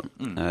justissektoren.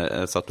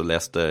 Jeg satt og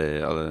leste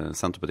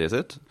Senterpartiet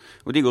sitt,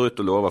 og de går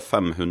ut og lover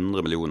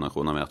 500 millioner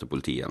kroner mer til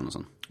politiet eller noe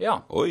sånt.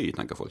 Oi,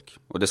 tenker folk.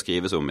 Og det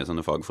skrives om i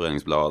sånne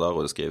fagforeningsblader,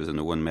 og det skrives i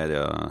noen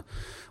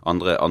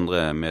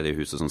andre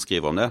mediehuser som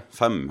skriver om det.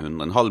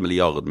 500,5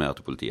 milliard mer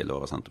til politiet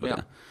lover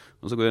Senterpartiet.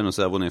 Og så går jeg inn og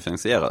ser hvordan de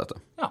finansierer dette.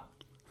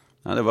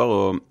 Det var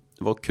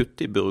å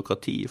kutte i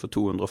byråkrati for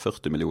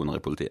 240 millioner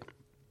i politiet.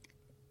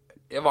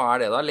 Hva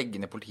det da? Legge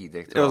ned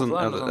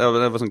politidirektoratet? Det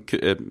var sånn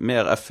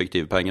mer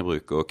effektiv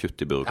pengebruk og kutt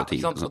i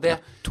byråkrati.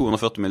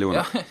 240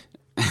 millioner.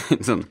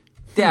 Sånn.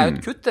 Det jo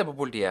et kutt på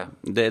politiet.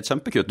 Det et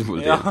kjempekutt i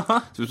politiet.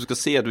 Så hvis du skal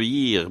si at du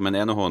gir med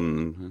den ene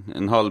hånden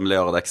 0,5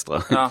 milliard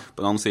ekstra,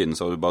 på den andre siden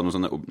så har du bare noen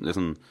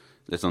sånne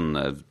litt sånn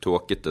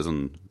tåkete,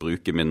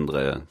 bruke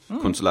mindre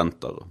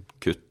konsulenter,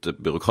 kutte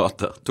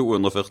byråkrater.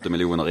 240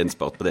 millioner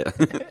innspart på det.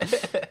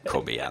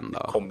 Kom igjen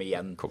da.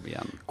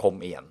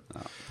 Kom igjen.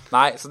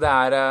 Nei, så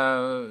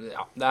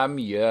det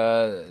mye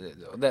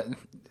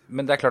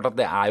men det klart at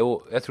det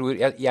jo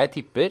jeg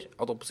tipper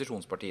at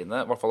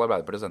opposisjonspartiene, i hvert fall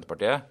Arbeiderpartiet og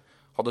Senterpartiet,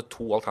 hadde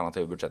 2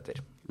 alternative budsjetter.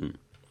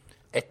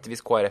 Et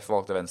hvis KrF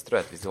valgte Venstre,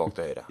 og et hvis de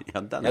valgte Høyre.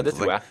 Det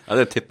tror jeg.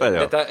 Det tipper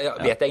jeg, Dette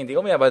vet jeg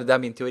ingenting om,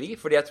 det min teori,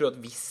 fordi jeg tror at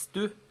hvis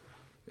du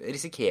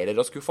risikerer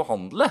å skulle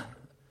forhandle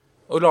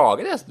og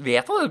lage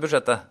vedta det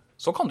budsjettet,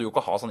 så kan du jo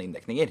ikke ha sånne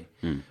inndekninger.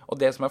 Og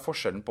det som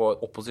forskjellen på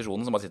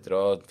opposisjonen som bare sitter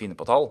og finner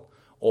på tall,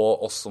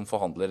 og oss som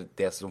forhandler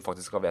det som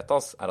faktisk skal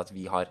vedtas, at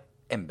vi har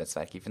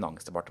embetsverket i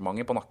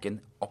Finansdepartementet på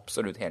nakken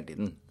absolutt hele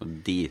tiden. Og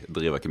de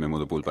driver ikke med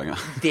monopolpenger.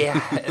 Det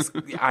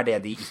det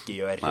de ikke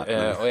gjør.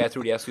 Og jeg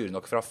tror de sure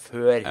nok fra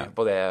før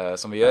på det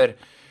som vi gjør.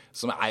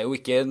 Som jo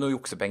ikke noe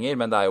juksepenger,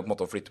 men det jo på en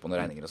måte å flytte på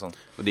noen regninger og sånn.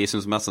 Og de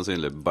synes mest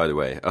sannsynlig, by the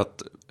way,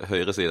 at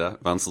høyre side,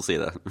 venstre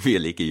side, vi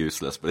like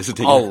useless på disse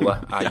tingene.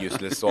 Alle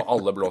useless, og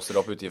alle blåser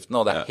opp utgiftene,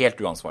 og det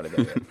helt uansvarlig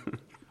det vi gjør.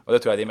 Og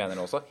det tror jeg de mener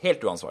nå også.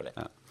 Helt uansvarlig.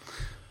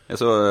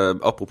 Jeg så,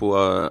 apropos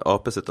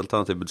AP sitt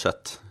alternative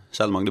budsjett,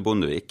 Kjell Magne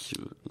Bondevik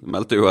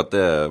meldte jo at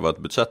det var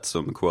et budsjett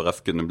som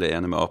KrF kunne bli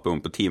enig med AP om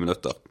på 10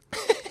 minutter.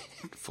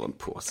 For en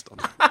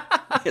påstand.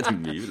 Det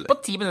mulig? På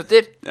 10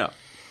 minutter?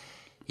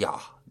 Ja,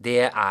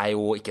 det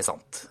jo ikke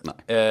sant,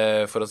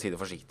 for å si det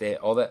forsiktig.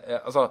 Og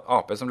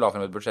AP som la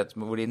frem et budsjett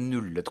hvor de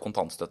nullet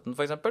kontantstøtten,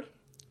 for eksempel.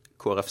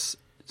 KrFs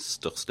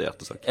største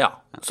hjertesak.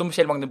 Som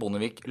Kjell Magne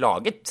Bondevik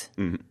laget.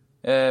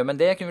 Men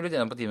det kunne vi blitt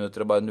gjennom på 10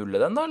 minutter og bare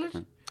nulle den da, eller?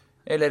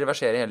 Eller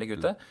reversere hele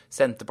kuttet.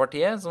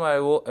 Senterpartiet, som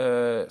jo,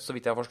 så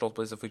vidt jeg har forstått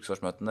på disse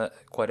fylkesårsmøtene,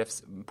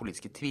 KrFs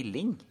politiske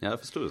tvilling. Ja,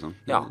 jeg forstår det sånn.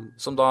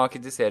 Som da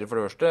kritiserer for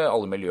det første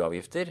alle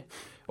miljøavgifter,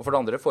 og for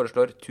det andre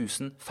foreslår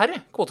 1000 færre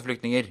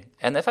kvoteflyktninger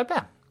enn FrP.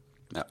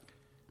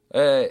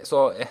 Så,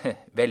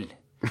 vel,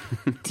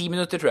 10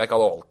 minutter tror jeg ikke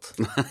hadde holdt.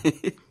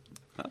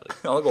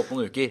 Det hadde gått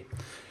noen uker.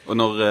 Og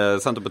når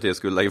Senterpartiet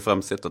skulle legge frem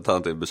sitt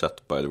alternative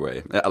budsjett, by the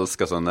way, jeg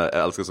elsker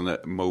sånne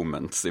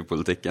moments i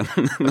politikken.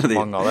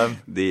 Mange av dem.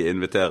 De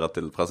inviterer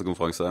til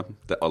pressekonferanse.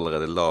 Det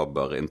allerede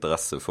laber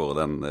interesse for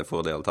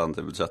det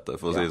alternative budsjettet,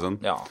 for å si det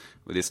sånn.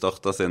 Og de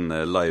starter sin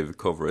live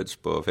coverage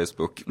på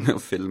Facebook med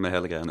å filme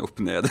hele greien opp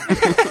ned.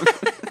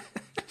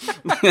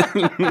 Jeg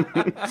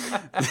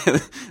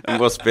må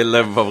bare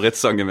spille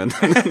favorittsangen min.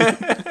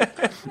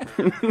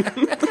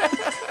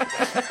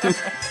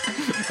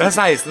 Det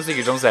 16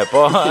 stykker som ser på,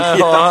 og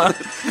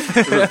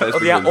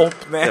de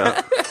opp ned.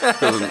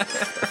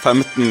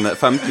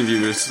 15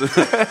 views. Så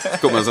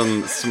kommer en sånn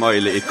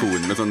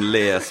smiley-ikon med sånn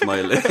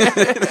le-smiley.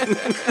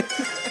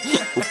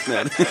 Opp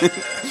rett ned.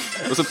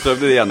 Og så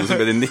prøvde de igjen, og så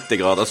ble det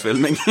 90 graders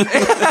filming.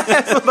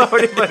 Så da var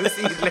de bare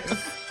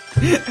sidelengs.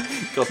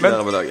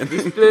 Gratulerer med dagen.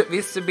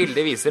 Hvis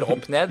bildet viser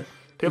opp ned,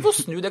 prøv å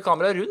snu det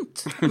kameraet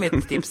rundt, mitt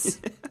tips.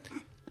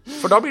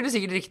 For da blir det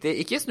sikkert riktig.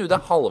 Ikke snu det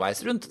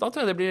halvveis rundt, da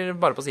tror jeg det blir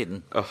bare på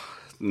siden.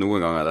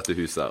 Noen ganger dette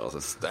huset her, altså.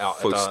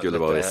 Folk skulle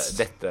bare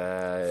visst.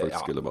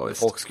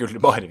 Folk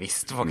skulle bare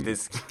visst,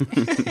 faktisk.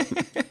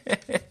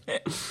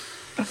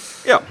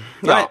 Ja.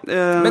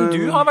 Men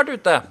du har vært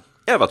ute.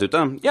 Jeg har vært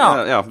ute.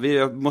 Ja. Vi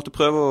måtte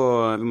prøve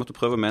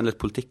å mene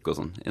litt politikk og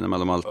sånn,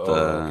 innimellom alt.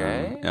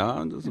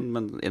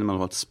 Men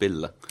innimellom alt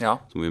spillet. Ja.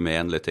 Så må vi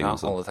mene litt ting. Ja,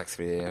 alle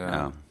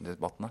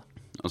taxfree-debattene.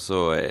 Og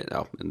så,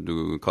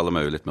 du kaller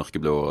meg jo litt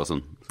mørkeblå og sånn.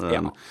 Så det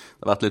har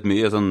vært litt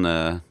mye sånn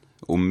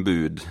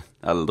ombud,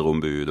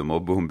 eldreombud og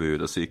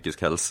mobbeombud og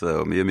psykisk helse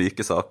og mye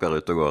myke saker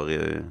ute og går i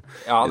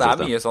det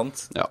er mye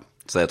sånt. Ja,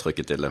 så jeg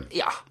trykket til det.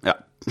 Ja.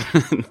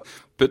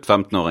 Putt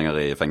 15-åringer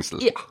i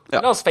fengsel. Ja,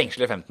 la oss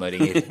fengsle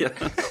 15-åringer.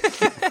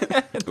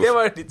 Det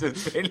var et litt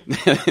utspill.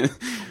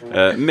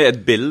 Med et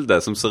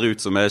bilde som ser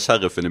ut som er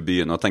sheriffen i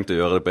byen og har tenkt å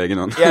gjøre det på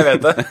egen hånd. Jeg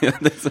vet det.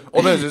 Og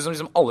det høres ut som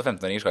liksom alle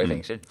 15-åringer skal i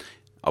fengsel.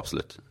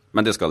 Absolutt.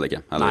 Men det skal det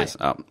ikke, heldigvis.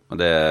 Ja. Og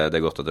det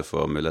er godt at jeg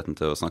får muligheten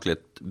til å snakke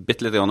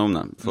bitte litt om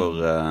det. For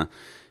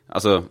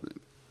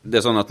det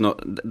er sånn at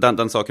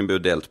den saken ble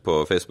jo delt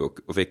på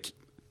Facebook og fikk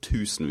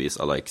tusenvis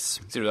av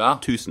likes. Sier du det?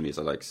 Tusenvis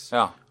av likes.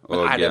 Ja.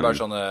 Men er det bare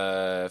sånne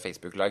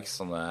Facebook-likes,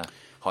 sånne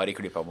har i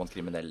klippa mot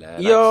kriminelle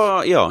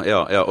likes?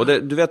 Ja. Og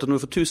du vet at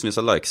når du får tusenvis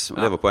av likes, og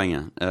det var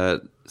poenget,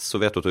 så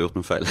vet du at du har gjort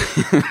noe feil.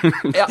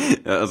 Ja.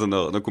 Altså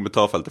når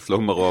kommentarfeltet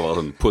flommer over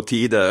sånn, på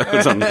tide,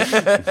 sånn,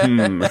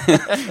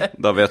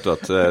 da vet du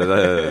at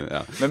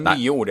Men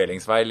mye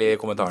orddelingsfeil i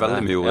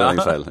kommentarene. Veldig mye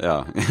orddelingsfeil,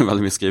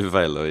 veldig mye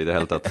skrivefeil og i det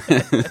hele tatt.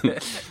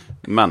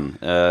 Men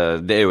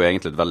det er jo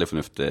egentlig et veldig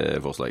fornuftig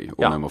forslag,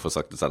 om jeg må få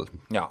sagt det selv.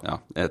 Ja.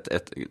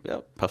 Et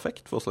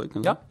perfekt forslag.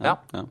 Ja.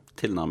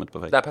 Tilnærmet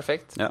perfekt. Det er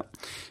perfekt. Ja.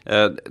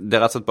 Det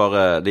er rett og slett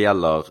bare, det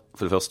gjelder,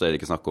 for det første er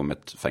det ikke snakk om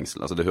et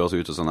fengsel. Altså det høres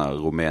ut som sånn her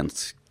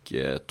rumensk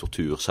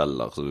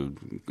torturkjeller, så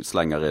du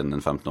slenger inn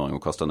en 15-åring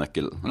og kaster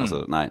nøkkelen.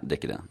 Altså, nei, det er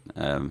ikke det.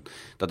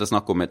 Dette er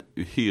snakk om et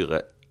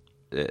uhyre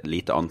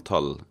lite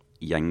antall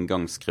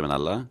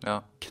gjengangskriminelle,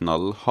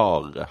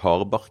 knallharde,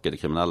 hardbarkede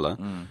kriminelle,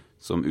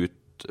 som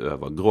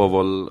utøver grov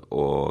vold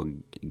og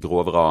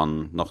grov ran,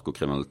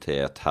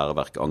 narkokriminalitet,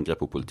 hærverk,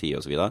 angrep på politi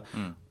og så videre.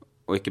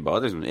 Og ikke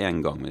bare liksom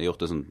en gang, men de har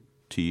gjort det sånn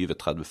 20,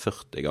 30,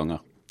 40 ganger.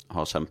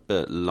 Har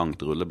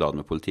kjempelangt rulleblad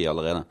med politiet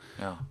allerede.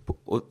 Ja.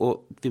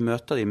 Og vi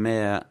møter de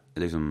med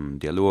liksom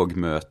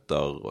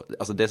dialogmøter,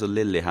 altså det er så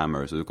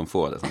Lillehammer så du kan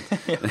få det, sant?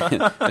 Jeg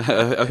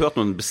har hørt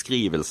noen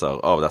beskrivelser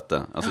av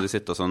dette, altså de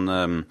sitter sånn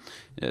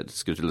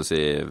skulle til å si,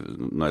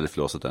 nå er jeg litt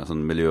flåsete,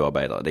 sånn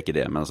miljøarbeidere, det er ikke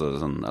det, men altså,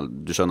 sånn,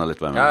 du skjønner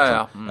litt hva jeg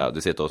mener, sånn,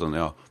 de sitter og sånn,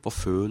 hva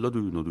føler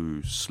du når du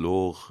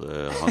slår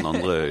han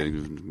andre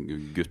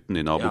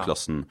gutten i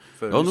naboklassen?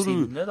 Når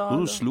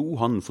du slo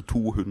han for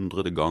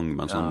 200 gang,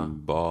 mens han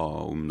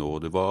ba om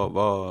nåde,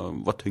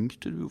 hva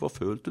tenkte du, hva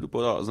følte du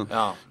på da? Altså,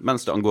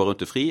 mens han går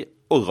rundt i fri,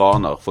 og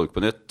raner folk på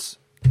nytt,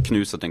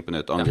 knuser ting på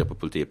nytt, angriper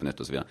politiet på nytt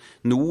og så videre.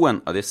 Noen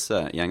av disse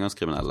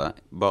gjengangskriminelle,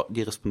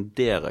 de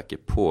responderer ikke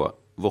på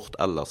vårt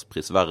ellers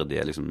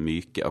prisverdige, liksom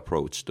myke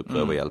approach til å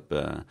prøve å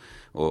hjelpe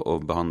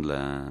og behandle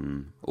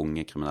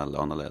unge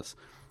kriminelle annerledes.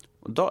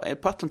 Og da på et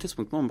eller annet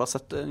tidspunkt må man bare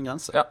sette en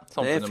grense. Ja,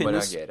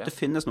 det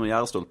finnes noen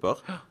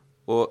gjerdestolper,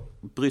 og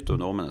bryter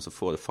normene så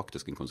får det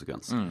faktisk en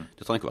konsekvens.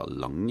 Det trenger ikke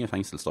være lange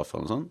fengselsstraffer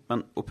eller sånn,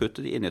 men å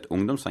putte de inn i et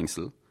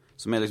ungdomsfengsel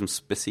som er liksom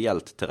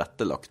spesielt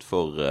tilrettelagt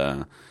for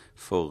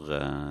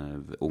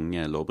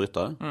unge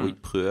lovbrytere,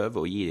 og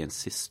prøve å gi dem en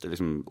siste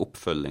liksom,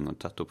 oppfølging og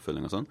tett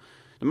oppfølging og sånn.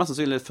 Det er mest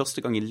sannsynlig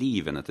første gang i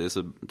livene til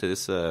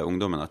disse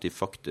ungdommene at de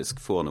faktisk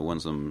får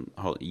noen som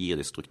gir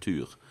dem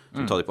struktur,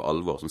 som tar dem på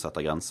alvor, som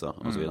setter grenser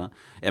og så videre.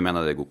 Jeg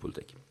mener det er god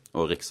politikk,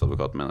 og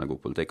Riksadvokaten mener det er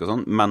god politikk og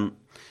sånn, men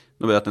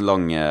nå blir det en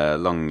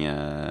lang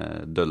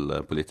døll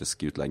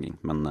politisk utlegging,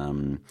 men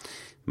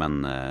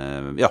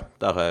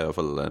der har jeg i hvert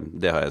fall,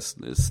 det har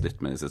jeg slitt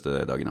med de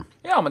siste dagene.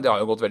 Ja, men det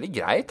har jo gått veldig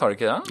greit, har det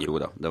ikke det? Jo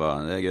da, det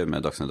er gøy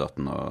med Dagsnytt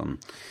 18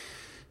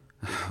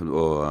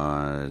 og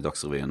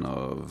Dagsrevyen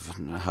og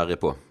herje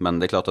på.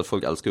 Men det er klart at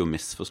folk elsker jo å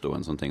misforstå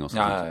en sånn ting også.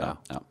 Ja.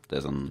 Det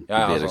er sånn,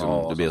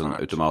 du blir sånn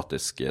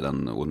automatisk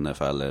den onde,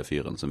 fæle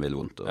fyren som vil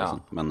vondt og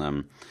sånn.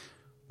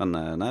 Men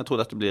nei, jeg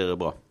tror dette blir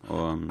bra.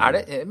 Og,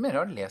 jeg mener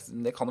jeg har lest,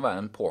 det kan jo være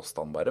en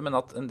påstand bare, men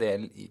at en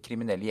del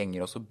kriminelle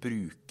gjenger også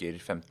bruker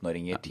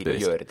 15-åringer til å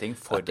gjøre ting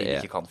for de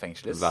ikke kan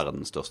fengsles.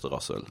 Verdens største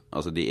rasshøl.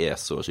 Altså, de er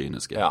så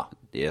kyniske. Ja.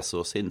 De er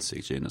så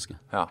sinnssykt kyniske.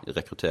 Ja. De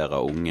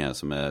rekrutterer unge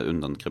som er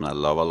under den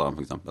kriminelle lavalderen,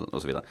 for eksempel, og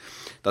så videre.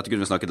 Dette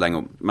kunne vi snakket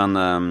lenge om. Men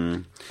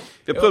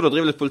vi har prøvd å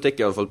drive litt politikk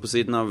i alle fall, på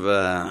siden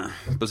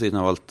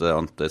av alt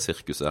annet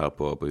sirkuset her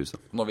på huset.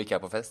 Når vi ikke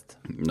er på fest?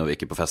 Når vi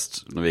ikke er på fest.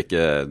 Når vi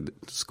ikke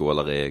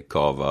skåler i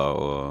kava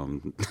og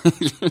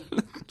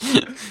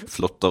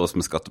flotter oss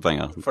med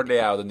skattepenger. For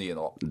det er jo det nye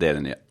nå. Det er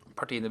det nye.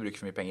 Partiene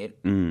bruker for mye penger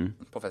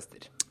på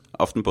fester.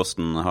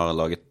 Aftenposten har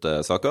laget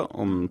saker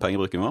om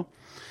pengebruken vår.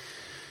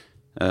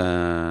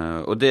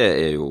 Og det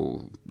jo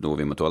noe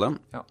vi må tåle.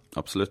 Ja.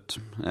 Absolutt.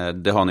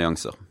 Det har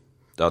nyanser.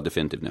 Det har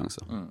definitivt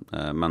nyanser.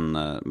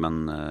 Men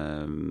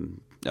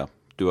ja,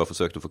 du har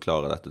forsøkt å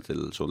forklare dette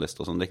til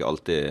journalister, sånn. Det ikke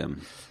alltid...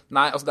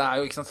 Nei, altså det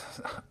jo ikke sant,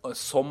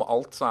 som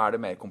alt så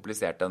det mer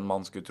komplisert enn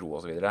man skulle tro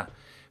og så videre.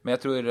 Men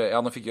jeg tror, ja,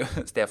 nå fikk jo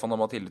Stefan og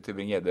Mathilde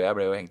Tybring-Gjedde, og jeg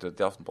ble jo hengt ut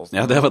i Aftenposten.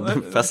 Ja, det var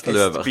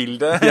festløver.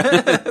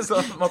 Festbilde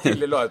som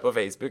Mathilde la ut på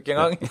Facebook en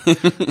gang,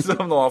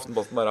 som nå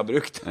Aftenposten bare har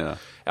brukt. Ja.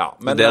 Ja,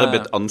 men dere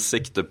blitt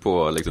ansiktet på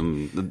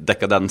liksom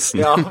dekadensen.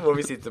 Ja, hvor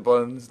vi sitter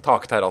på en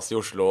takterrasse i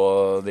Oslo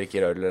og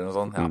drikker øl eller noe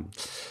sånt. Ja.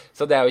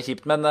 Så det jo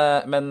kjipt, men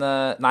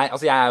nei,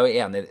 altså jeg jo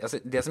enig.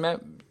 Altså, det som jeg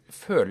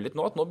føler litt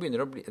nå, at nå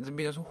begynner det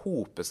begynner å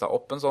hope seg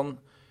opp en sånn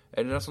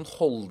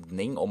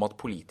holdning om at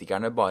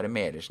politikerne bare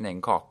meler sin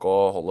egen kake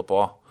og holder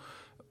på.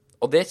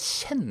 Og det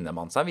kjenner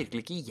man seg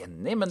virkelig ikke igjen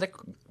i, men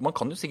man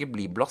kan jo sikkert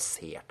bli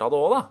blasert av det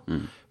også da.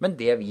 Men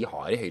det vi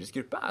har i Høyres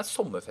gruppe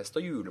sommerfest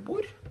og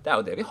julebord. Det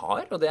jo det vi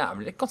har, og det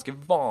vel ganske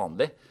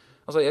vanlig.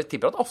 Altså, jeg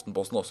tipper at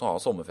Aftenposten også har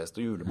sommerfest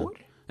og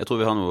julebord. Jeg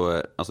tror vi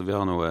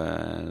har noe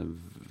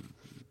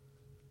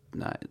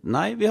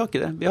Nei, vi har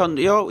ikke det. Vi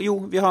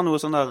har noe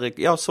sånn der,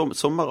 ja,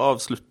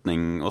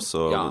 sommeravslutning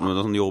også, ja.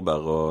 Noe sånn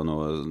jordbær og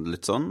noe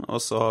litt sånn,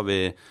 og så har vi,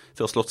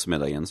 før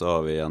slottsmiddagen, så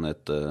har vi gjerne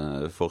et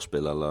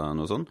forspill eller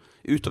noe sånt.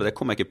 Utover det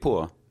kommer jeg ikke på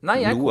noe annet. Nei,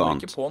 jeg kommer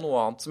ikke på noe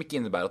annet som ikke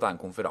innebærer at det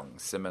en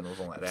konferanse med noe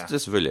sånt der.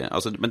 Det selvfølgelig,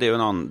 altså, men det jo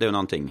en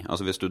annen ting.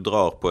 Altså hvis du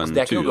drar på en tur...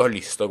 Det ikke noe du har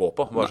lyst til å gå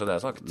på, bare så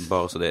det sagt.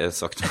 Bare så det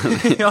sagt.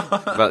 Ja.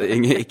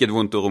 Ikke et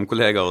vondt ord om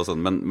kollegaer og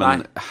sånn,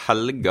 men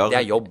helger...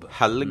 Det jobb.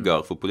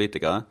 Helger for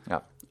politikere...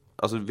 Ja.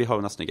 Altså, vi har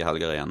jo nesten ikke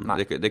helger igjen.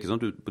 Det ikke sånn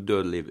at du på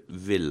død liv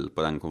vil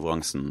på den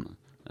konferansen.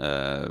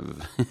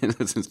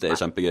 Jeg synes det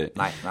kjempegøy.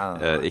 Nei.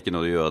 Ikke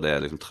når du gjør det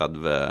liksom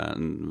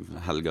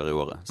 30 helger i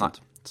året. Sant?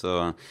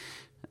 Så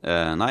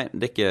nei,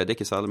 det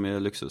ikke særlig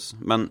mye luksus.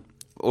 Men,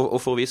 og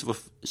for å vise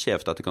hvor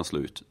skjevt dette kan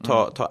slå ut,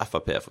 ta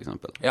FAP for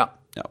eksempel. Ja.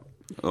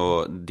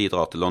 Og de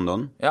drar til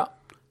London. Ja.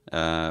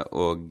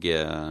 Og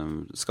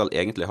skal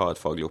egentlig ha et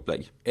faglig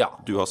opplegg. Ja.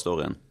 Du har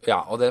storyen.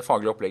 Ja, og det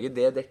faglige opplegget,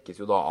 det dekkes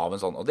jo da av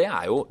en sånn, og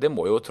det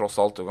må jo tross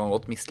alt, du kan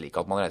godt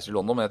mislike at man reiser til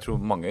London, men jeg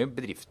tror mange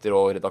bedrifter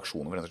og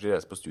redaksjoner for den som skal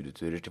reise på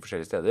studieturer til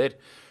forskjellige steder,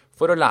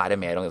 for å lære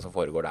mer om det som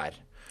foregår der.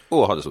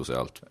 Og ha det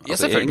sosialt. Altså,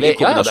 ja, selvfølgelig.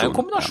 Ja, det en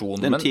kombinasjon.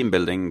 Ja, det en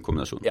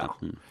teambuilding-kombinasjon. Ja.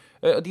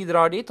 De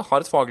drar dit,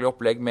 har et faglig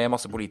opplegg med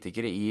masse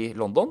politikere i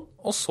London,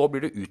 og så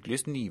blir det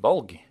utlyst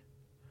nyvalg.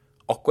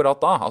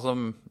 Akkurat da, altså...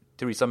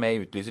 Theresa May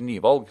utlyser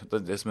nyvalg,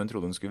 det som hun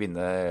trodde hun skulle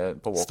vinne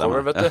på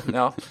walkover, vet du.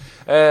 Ja.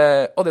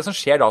 Og det som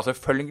skjer da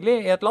selvfølgelig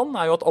i et land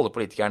jo at alle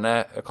politikerne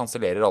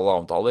kansellerer alle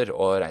avtaler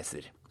og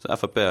reiser. Så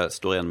FAP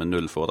står igjen med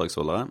 0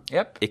 foredragsholdere,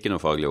 ikke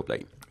noe faglig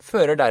opplegg.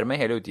 Fører dermed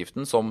hele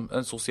utgiften som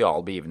en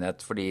sosial begivenhet,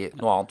 fordi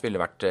noe annet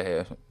ville vært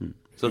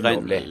så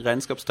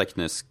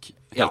regnskapsteknisk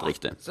helt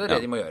riktig. Ja, så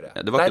det de må gjøre.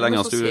 Ja,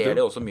 dermed så ser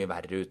det også mye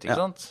verre ut,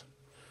 ikke sant?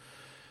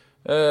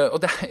 Og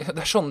det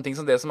sånne ting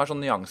som det som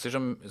sånne nyanser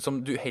som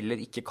du heller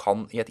ikke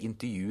kan i et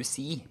intervju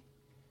si.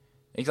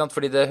 Ikke sant?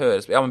 Fordi det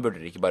høres... Ja, men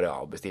burde dere ikke bare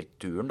avbestilt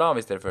turen da,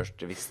 hvis dere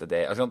først visste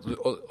det?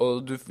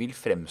 Og du vil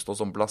fremstå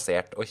som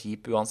plassert og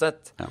kjip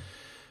uansett. Ja.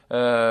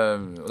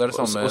 Og det det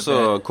samme... Og så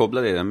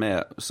kobler de det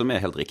med, som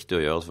helt riktig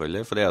å gjøre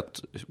selvfølgelig, fordi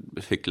at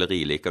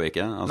hykleri liker vi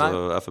ikke.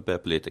 Altså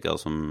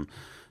FAP-politikere som...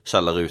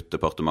 skjeller ut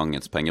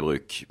departementets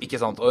pengebruk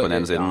på den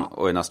ene siden,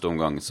 og i neste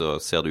omgang så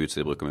ser det ut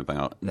som de bruker mye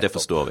penger. Det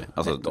forstår vi.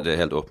 Altså, det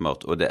helt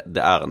åpenbart, og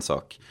det en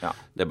sak. Ja.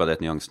 Det bare det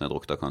at nyansene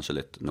drukter kanskje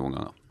litt noen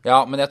ganger. Ja,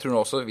 men jeg tror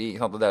også, det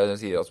jo det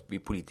sier at vi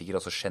politikere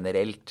også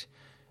generelt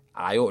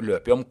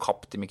løper jo om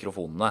kapp til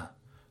mikrofonene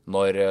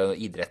når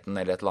idretten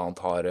eller et eller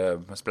annet har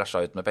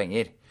splashet ut med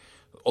penger.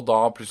 Og da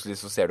plutselig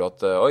så ser du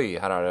at,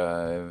 oi, her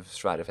det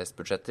svære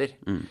festbudsjetter.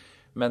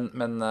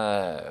 Men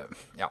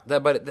ja, det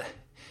bare...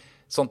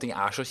 Sånne ting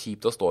så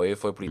kjipt å stå i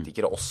for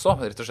politikere også,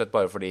 rett og slett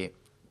bare fordi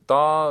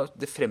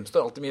det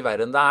fremstår alltid mye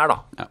verre enn det da.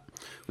 Ja,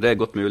 og det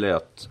godt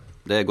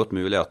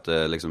mulig at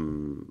liksom,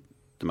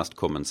 det mest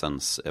common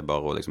sense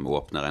bare å liksom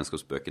åpne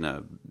regnskapsbøkene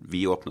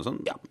vidåpne og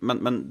sånn, ja.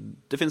 Men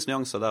det finnes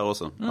nyanser der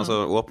også.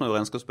 Altså, åpner du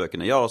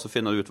regnskapsbøkene, ja, og så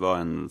finner du ut hva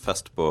en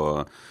fest på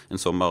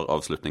en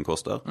sommeravslutning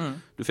koster.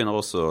 Du finner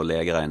også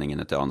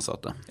legeregningene til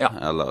ansatte. Ja.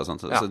 Eller,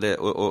 sånt. Ja. Så det,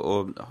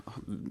 og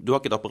du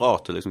har ikke et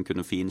apparat til å liksom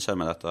kunne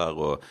finskjemme dette her,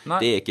 og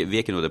vi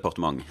ikke noe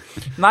departement.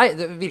 Nei,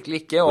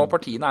 virkelig ikke, og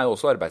partiene jo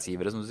også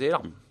arbeidsgivere, som du sier,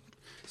 da.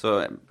 Så,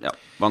 ja,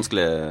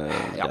 vanskelig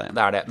greie. Ja,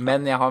 det det.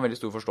 Men jeg har en veldig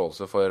stor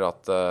forståelse for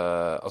at...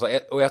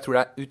 og jeg tror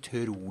det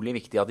utrolig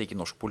viktig at ikke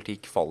norsk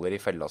politikk faller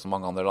i fella som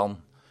mange andre land,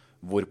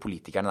 hvor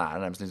politikerne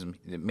nærmest liksom,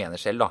 mener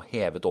selv, da,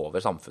 hevet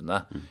over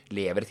samfunnet,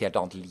 lever et helt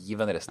annet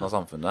liv enn resten av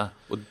samfunnet.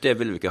 Og det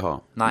vil vi ikke ha,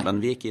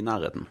 men vi ikke i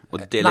nærheten.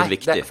 Og det litt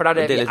viktig. Nei, for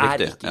det vi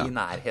ikke i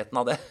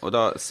nærheten av det. Og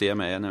da sier jeg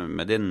meg enig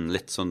med din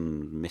litt sånn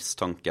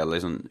mistanke, eller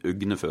litt sånn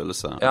ugne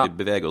følelse. Ja. Vi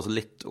beveger oss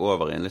litt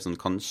over i en litt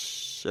sånn,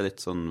 kanskje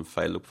litt sånn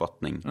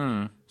feiloppfatning,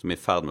 som er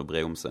i ferd med å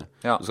bre om seg.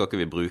 Ja. Så skal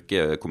ikke vi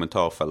bruke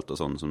kommentarfelt og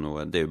sånn som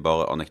noe. Det er jo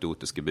bare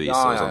anekdotiske bevis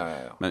og sånn.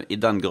 Ja. Men i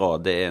den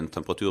grad det er en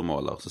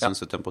temperaturmåler, så synes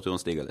jeg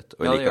temperaturen stiger litt.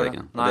 Og jeg liker det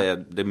ikke.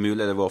 Det er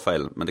mulig det er vår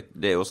feil, men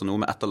det er også noe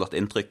med etterlatt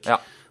inntrykk.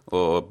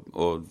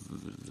 Og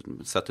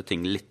sette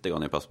ting litt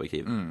grann i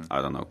perspektiv.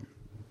 I don't know.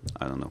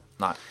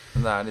 Nei,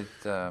 men det er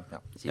litt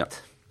kjipt. Ja.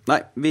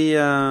 Nei,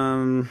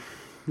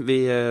 vi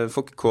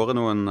får ikke kåre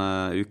noen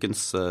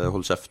ukens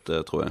hold kjeft,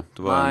 tror jeg.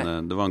 Det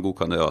var en god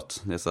kandidat,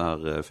 disse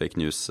her fake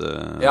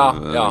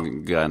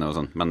news-greiene og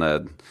sånn. Men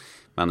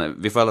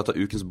vi får heller ta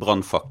ukens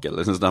brannfakkel.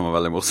 Jeg synes den var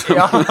veldig morsom.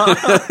 Ja.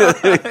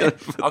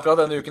 Akkurat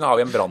denne uken har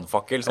vi en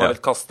brannfakkel som har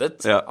blitt kastet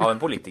av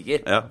en politiker.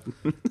 Ja.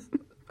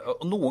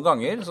 Og noen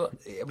ganger, så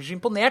jeg blir så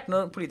imponert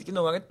når politikere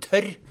noen ganger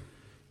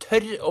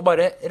tør å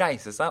bare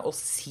reise seg og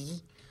si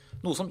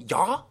noe som,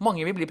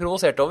 mange vil bli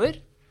provosert over.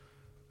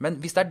 Men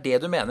hvis det er det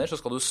du mener, så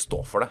skal du stå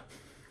for det.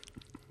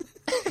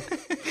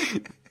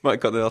 Hva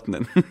er kandidaten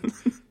din?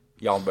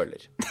 Jan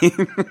Bøhler.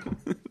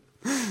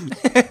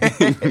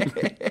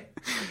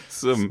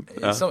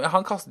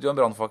 Han kastet jo en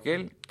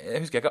brannfakkel.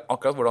 Jeg husker ikke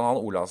akkurat hvordan han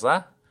ordla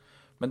seg,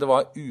 men det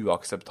var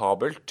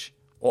uakseptabelt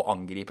å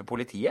angripe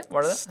politiet,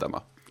 var det det?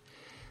 Stemmer.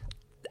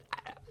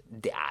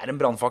 Det er en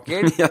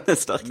brannfakkel, ja, det er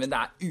sterkt. Men det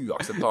er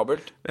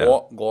uakseptabelt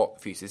å gå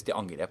fysisk til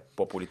angrep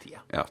på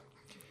politiet. Ja,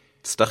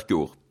 sterke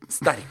ord.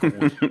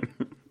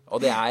 Og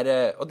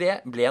det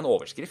ble en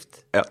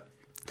overskrift. Ja.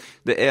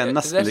 Det er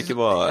nesten like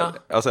bra.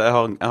 Altså, jeg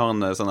har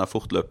en sånn her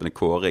fortløpende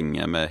kåring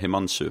med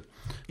Himanshu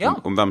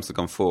om hvem som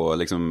kan få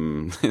liksom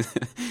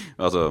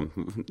altså,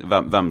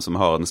 hvem som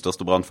har den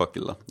største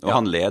brannfakkelen. Og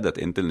han ledet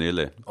inntil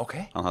nylig.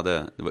 Okay.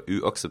 Det var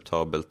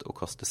uakseptabelt å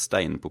kaste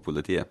stein på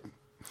politiet.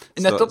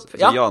 Nettopp,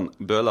 så Jan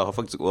Bøhler har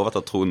faktisk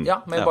overtatt tronen.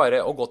 Ja, men bare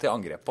å gå til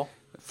angrep på.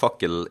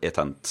 Fakkel er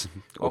tent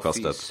og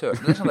kastet. Fy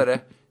søren,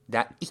 det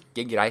er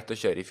ikke greit å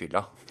kjøre i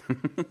fylla.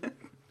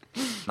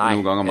 Nei,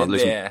 noen ganger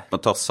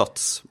man tar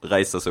sats,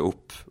 reiser seg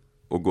opp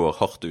og går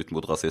hardt ut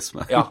mot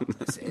rasisme. Ja,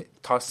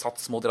 tar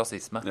sats mot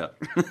rasisme. Ja.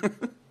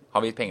 Har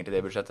vi penger til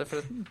det budsjettet,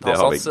 forresten? Det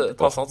har vi. Det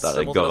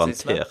er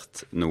garantert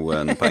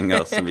noen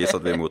penger som viser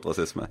at vi er mot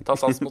rasisme. Ta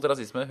sats mot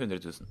rasisme,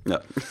 100 000. Ja.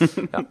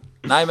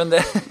 Nei, men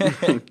det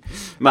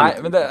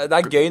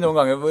er gøy noen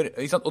ganger hvor,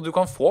 ikke sant? Og du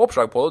kan få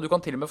oppslag på det, du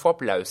kan til og med få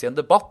applaus i en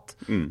debatt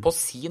på å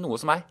si noe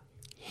som er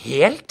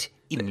helt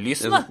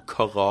innlysende.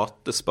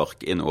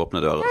 Karatespark inn åpne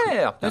dører.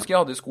 Ja. Jeg husker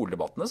jeg hadde i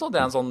skoledebattene, så hadde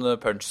jeg en sånn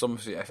punch som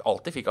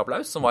alltid fikk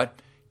applaus, som var: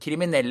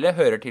 kriminelle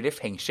hører til i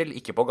fengsel,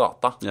 ikke på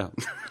gata. Ja.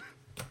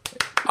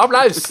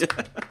 Applaus!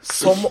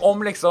 Som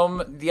om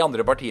liksom de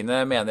andre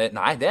partiene mener,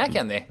 nei, det er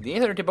ikke enig. De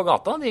hører til på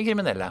gata, de er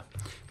kriminelle.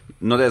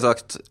 Når det er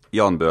sagt,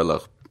 Jan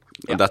Bøhler,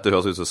 dette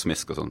høres ut som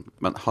smisk og sånn,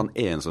 men han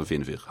er en sånn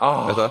fin fyr.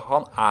 Han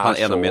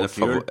er en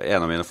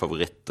av mine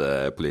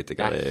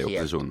favorittpolitikere i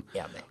opposisjonen.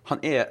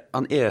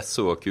 Han er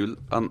så kul.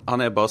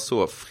 Han er bare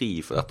så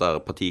fri for dette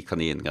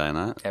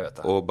partikanin-greiene,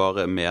 og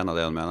bare mener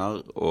det han mener,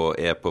 og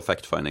er på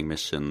fact-finding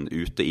mission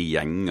ute i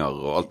gjenger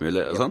og alt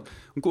mulig. Sånn.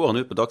 Går han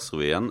ut på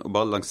Dagsrevyen og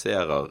bare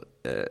lanserer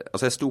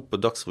altså jeg sto på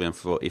Dagsrevyen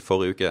i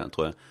forrige uke,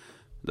 tror jeg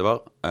det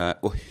var,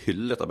 og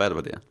hyllet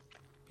Arbeiderpartiet.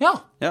 Ja,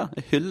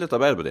 jeg hyllet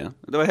Arbeiderpartiet.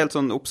 Det var helt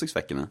sånn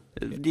oppsiktsvekkende.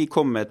 De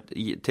kom med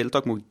et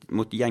tiltak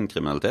mot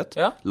gjengkriminalitet,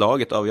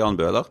 laget av Jan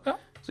Bøhler.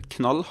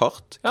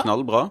 Knallhardt,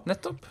 knallbra.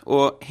 Nettopp.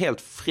 Og helt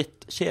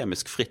fritt,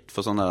 kjemisk fritt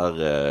for sånn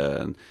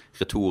der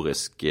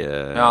retorisk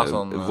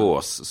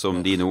vås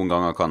som de noen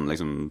ganger kan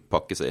liksom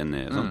pakke seg inn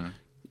i. Sånn.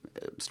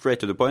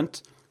 Straight to the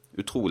point.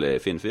 Utrolig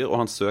fin fyr,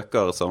 og han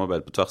søker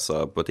samarbeid på tvers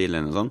av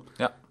partilinjen sånn.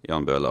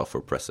 Jan Bøhler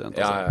for president,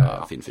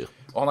 fin fyr.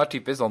 Og han er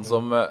typisk sånn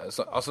som,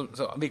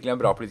 virkelig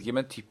en bra politiker,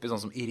 men typisk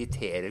sånn som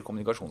irriterer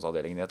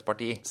kommunikasjonsavdelingen i et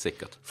parti.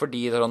 Sikkert.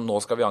 Fordi sånn,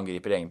 nå skal vi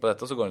angripe regjeringen på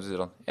dette, og så går han og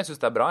sier sånn, jeg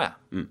synes det er bra, jeg.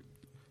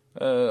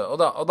 Og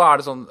da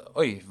er det sånn,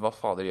 oi, hva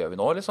fader gjør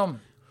vi nå, liksom?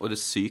 Og det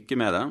syke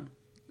med det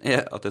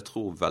er at jeg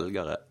tror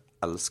velgere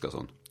elsker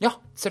sånn. Ja,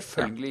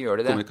 selvfølgelig gjør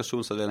de det.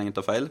 Kommunikasjonsavdelingen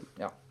tar feil.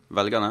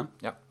 Velgerne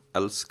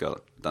elsker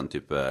den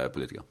type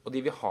politikere. Og de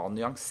vil ha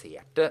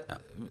nyanserte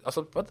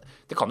altså,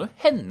 det kan jo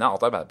hende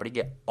at Arbeiderpartiet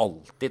ikke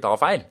alltid tar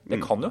feil. Det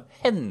kan jo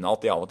hende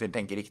at de av og til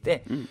tenker riktig.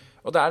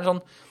 Og det er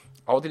sånn,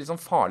 av og til litt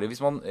sånn farlig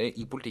hvis man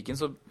i politikken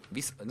så,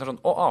 hvis, det er sånn,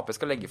 og AP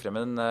skal legge frem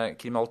en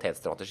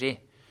kriminalitetsstrategi,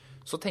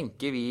 så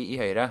tenker vi i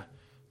Høyre,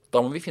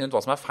 da må vi finne ut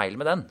hva som er feil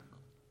med den.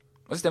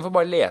 Og i stedet for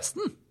bare lese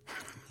den.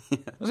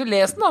 Og så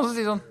les den da, og så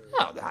sier sånn,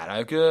 ja, det her er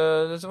jo ikke,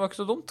 det var ikke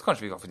så dumt.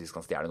 Kanskje vi faktisk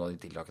kan stjerne noen av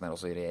de tiltakene her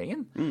også i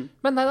regjeringen.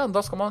 Men nei,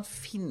 da skal man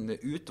finne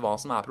ut hva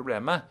som er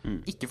problemet.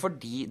 Ikke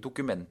fordi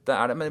dokumentet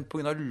er det, men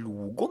på grunn av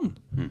logoen,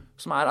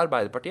 som er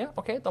Arbeiderpartiet.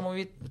 Ok, da må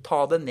vi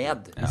ta det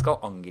ned. Vi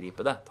skal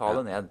angripe det, ta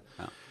det ned.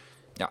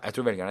 Ja, jeg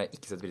tror velgerne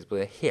ikke setter pris på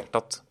det helt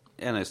tatt.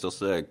 En av de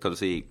største, kan du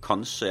si,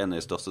 kanskje en av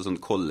de største sånn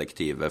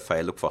kollektive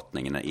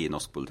feiloppfatningene i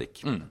norsk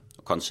politikk.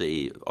 Kanskje i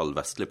all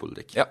vestlig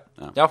politikk.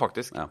 Ja,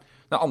 faktisk.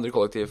 Den andre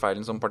kollektive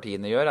feilen som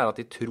partiene gjør, er at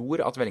de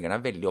tror at velgerne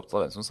er veldig opptatt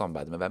av hvem som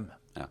samarbeider med hvem.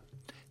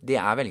 Det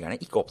er velgerne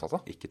ikke opptatt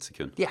av. Ikke et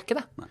sekund. De er ikke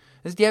det.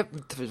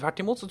 Tvert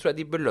imot så tror jeg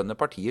de belønner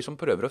partier som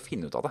prøver å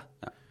finne ut av det.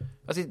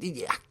 Altså,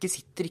 jeg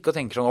sitter ikke og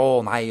tenker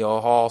sånn, nei,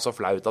 så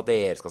flaut at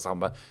dere skal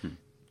sammen.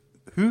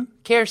 Who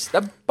cares?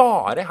 Det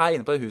bare her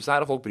inne på det huset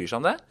her, og folk bryr seg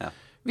om det. Ja.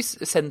 Hvis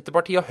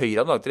Senterpartiet og Høyre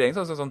hadde laget regjering,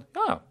 så er det sånn,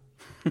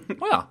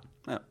 ja.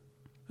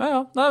 Nei,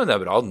 men det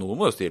bra. Noen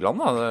må jo styre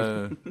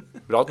landet.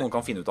 Det bra at noen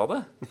kan finne ut av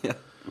det. Ja.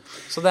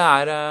 Så det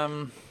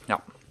ja.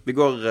 Vi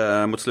går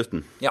mot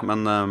slutten. Ja.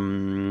 Men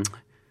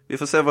vi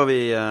får se hva vi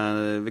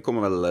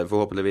kommer vel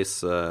forhåpentligvis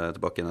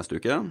tilbake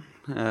neste uke.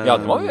 Ja,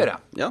 det må vi gjøre.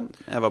 Ja,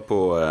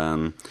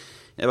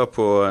 jeg var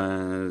på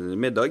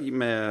middag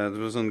med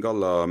sånn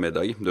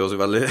gala-middag. Det høres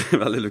jo veldig,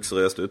 veldig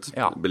luksuriøst ut.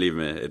 Ja. Believe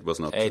me, it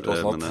was not.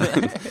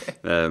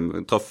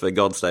 Traff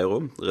Gard Steiro,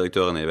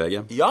 redaktøren i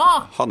VG.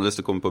 Ja! Han har lyst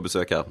til å komme på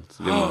besøk her.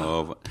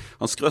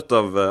 Han skrøt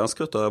av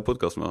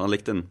podcasten vår, han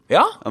likte den.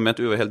 Ja? Han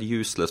mente vi var helt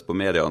useless på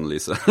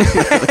medieanalyse.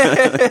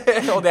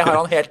 Og det har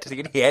han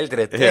sikkert helt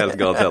rett i. Helt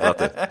garantert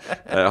rett i.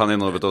 Han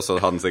innrømmet også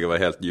at han sikkert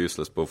var helt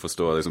useless på å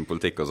forstå liksom,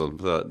 politikk og sånn.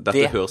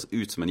 Dette høres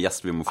ut som en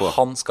gjest vi må få.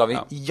 Han skal vi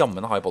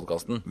jammen ha i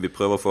podcasten. Vi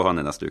prøver å få han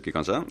i neste uke,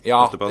 kanskje?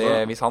 Ja,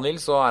 hvis han vil,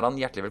 så er han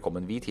hjertelig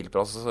velkommen. Vi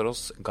tilpasser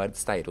oss Gard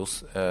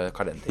Steiros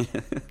kalender.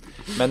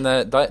 Men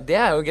det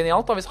er jo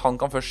genialt da, hvis han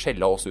kan først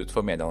skjelle oss ut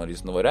for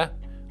medieanalysene våre,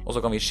 og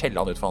så kan vi skjelle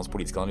han ut for hans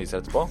politiske analyser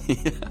etterpå.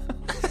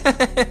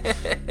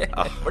 Det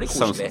blir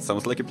koselig.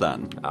 Sounds like a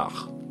plan. Ja.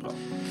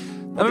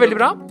 Det var veldig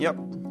bra. Ja.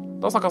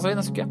 Da snakkes vi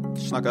neste uke.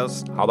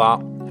 Snakkes. Ha det.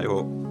 Hei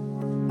ho.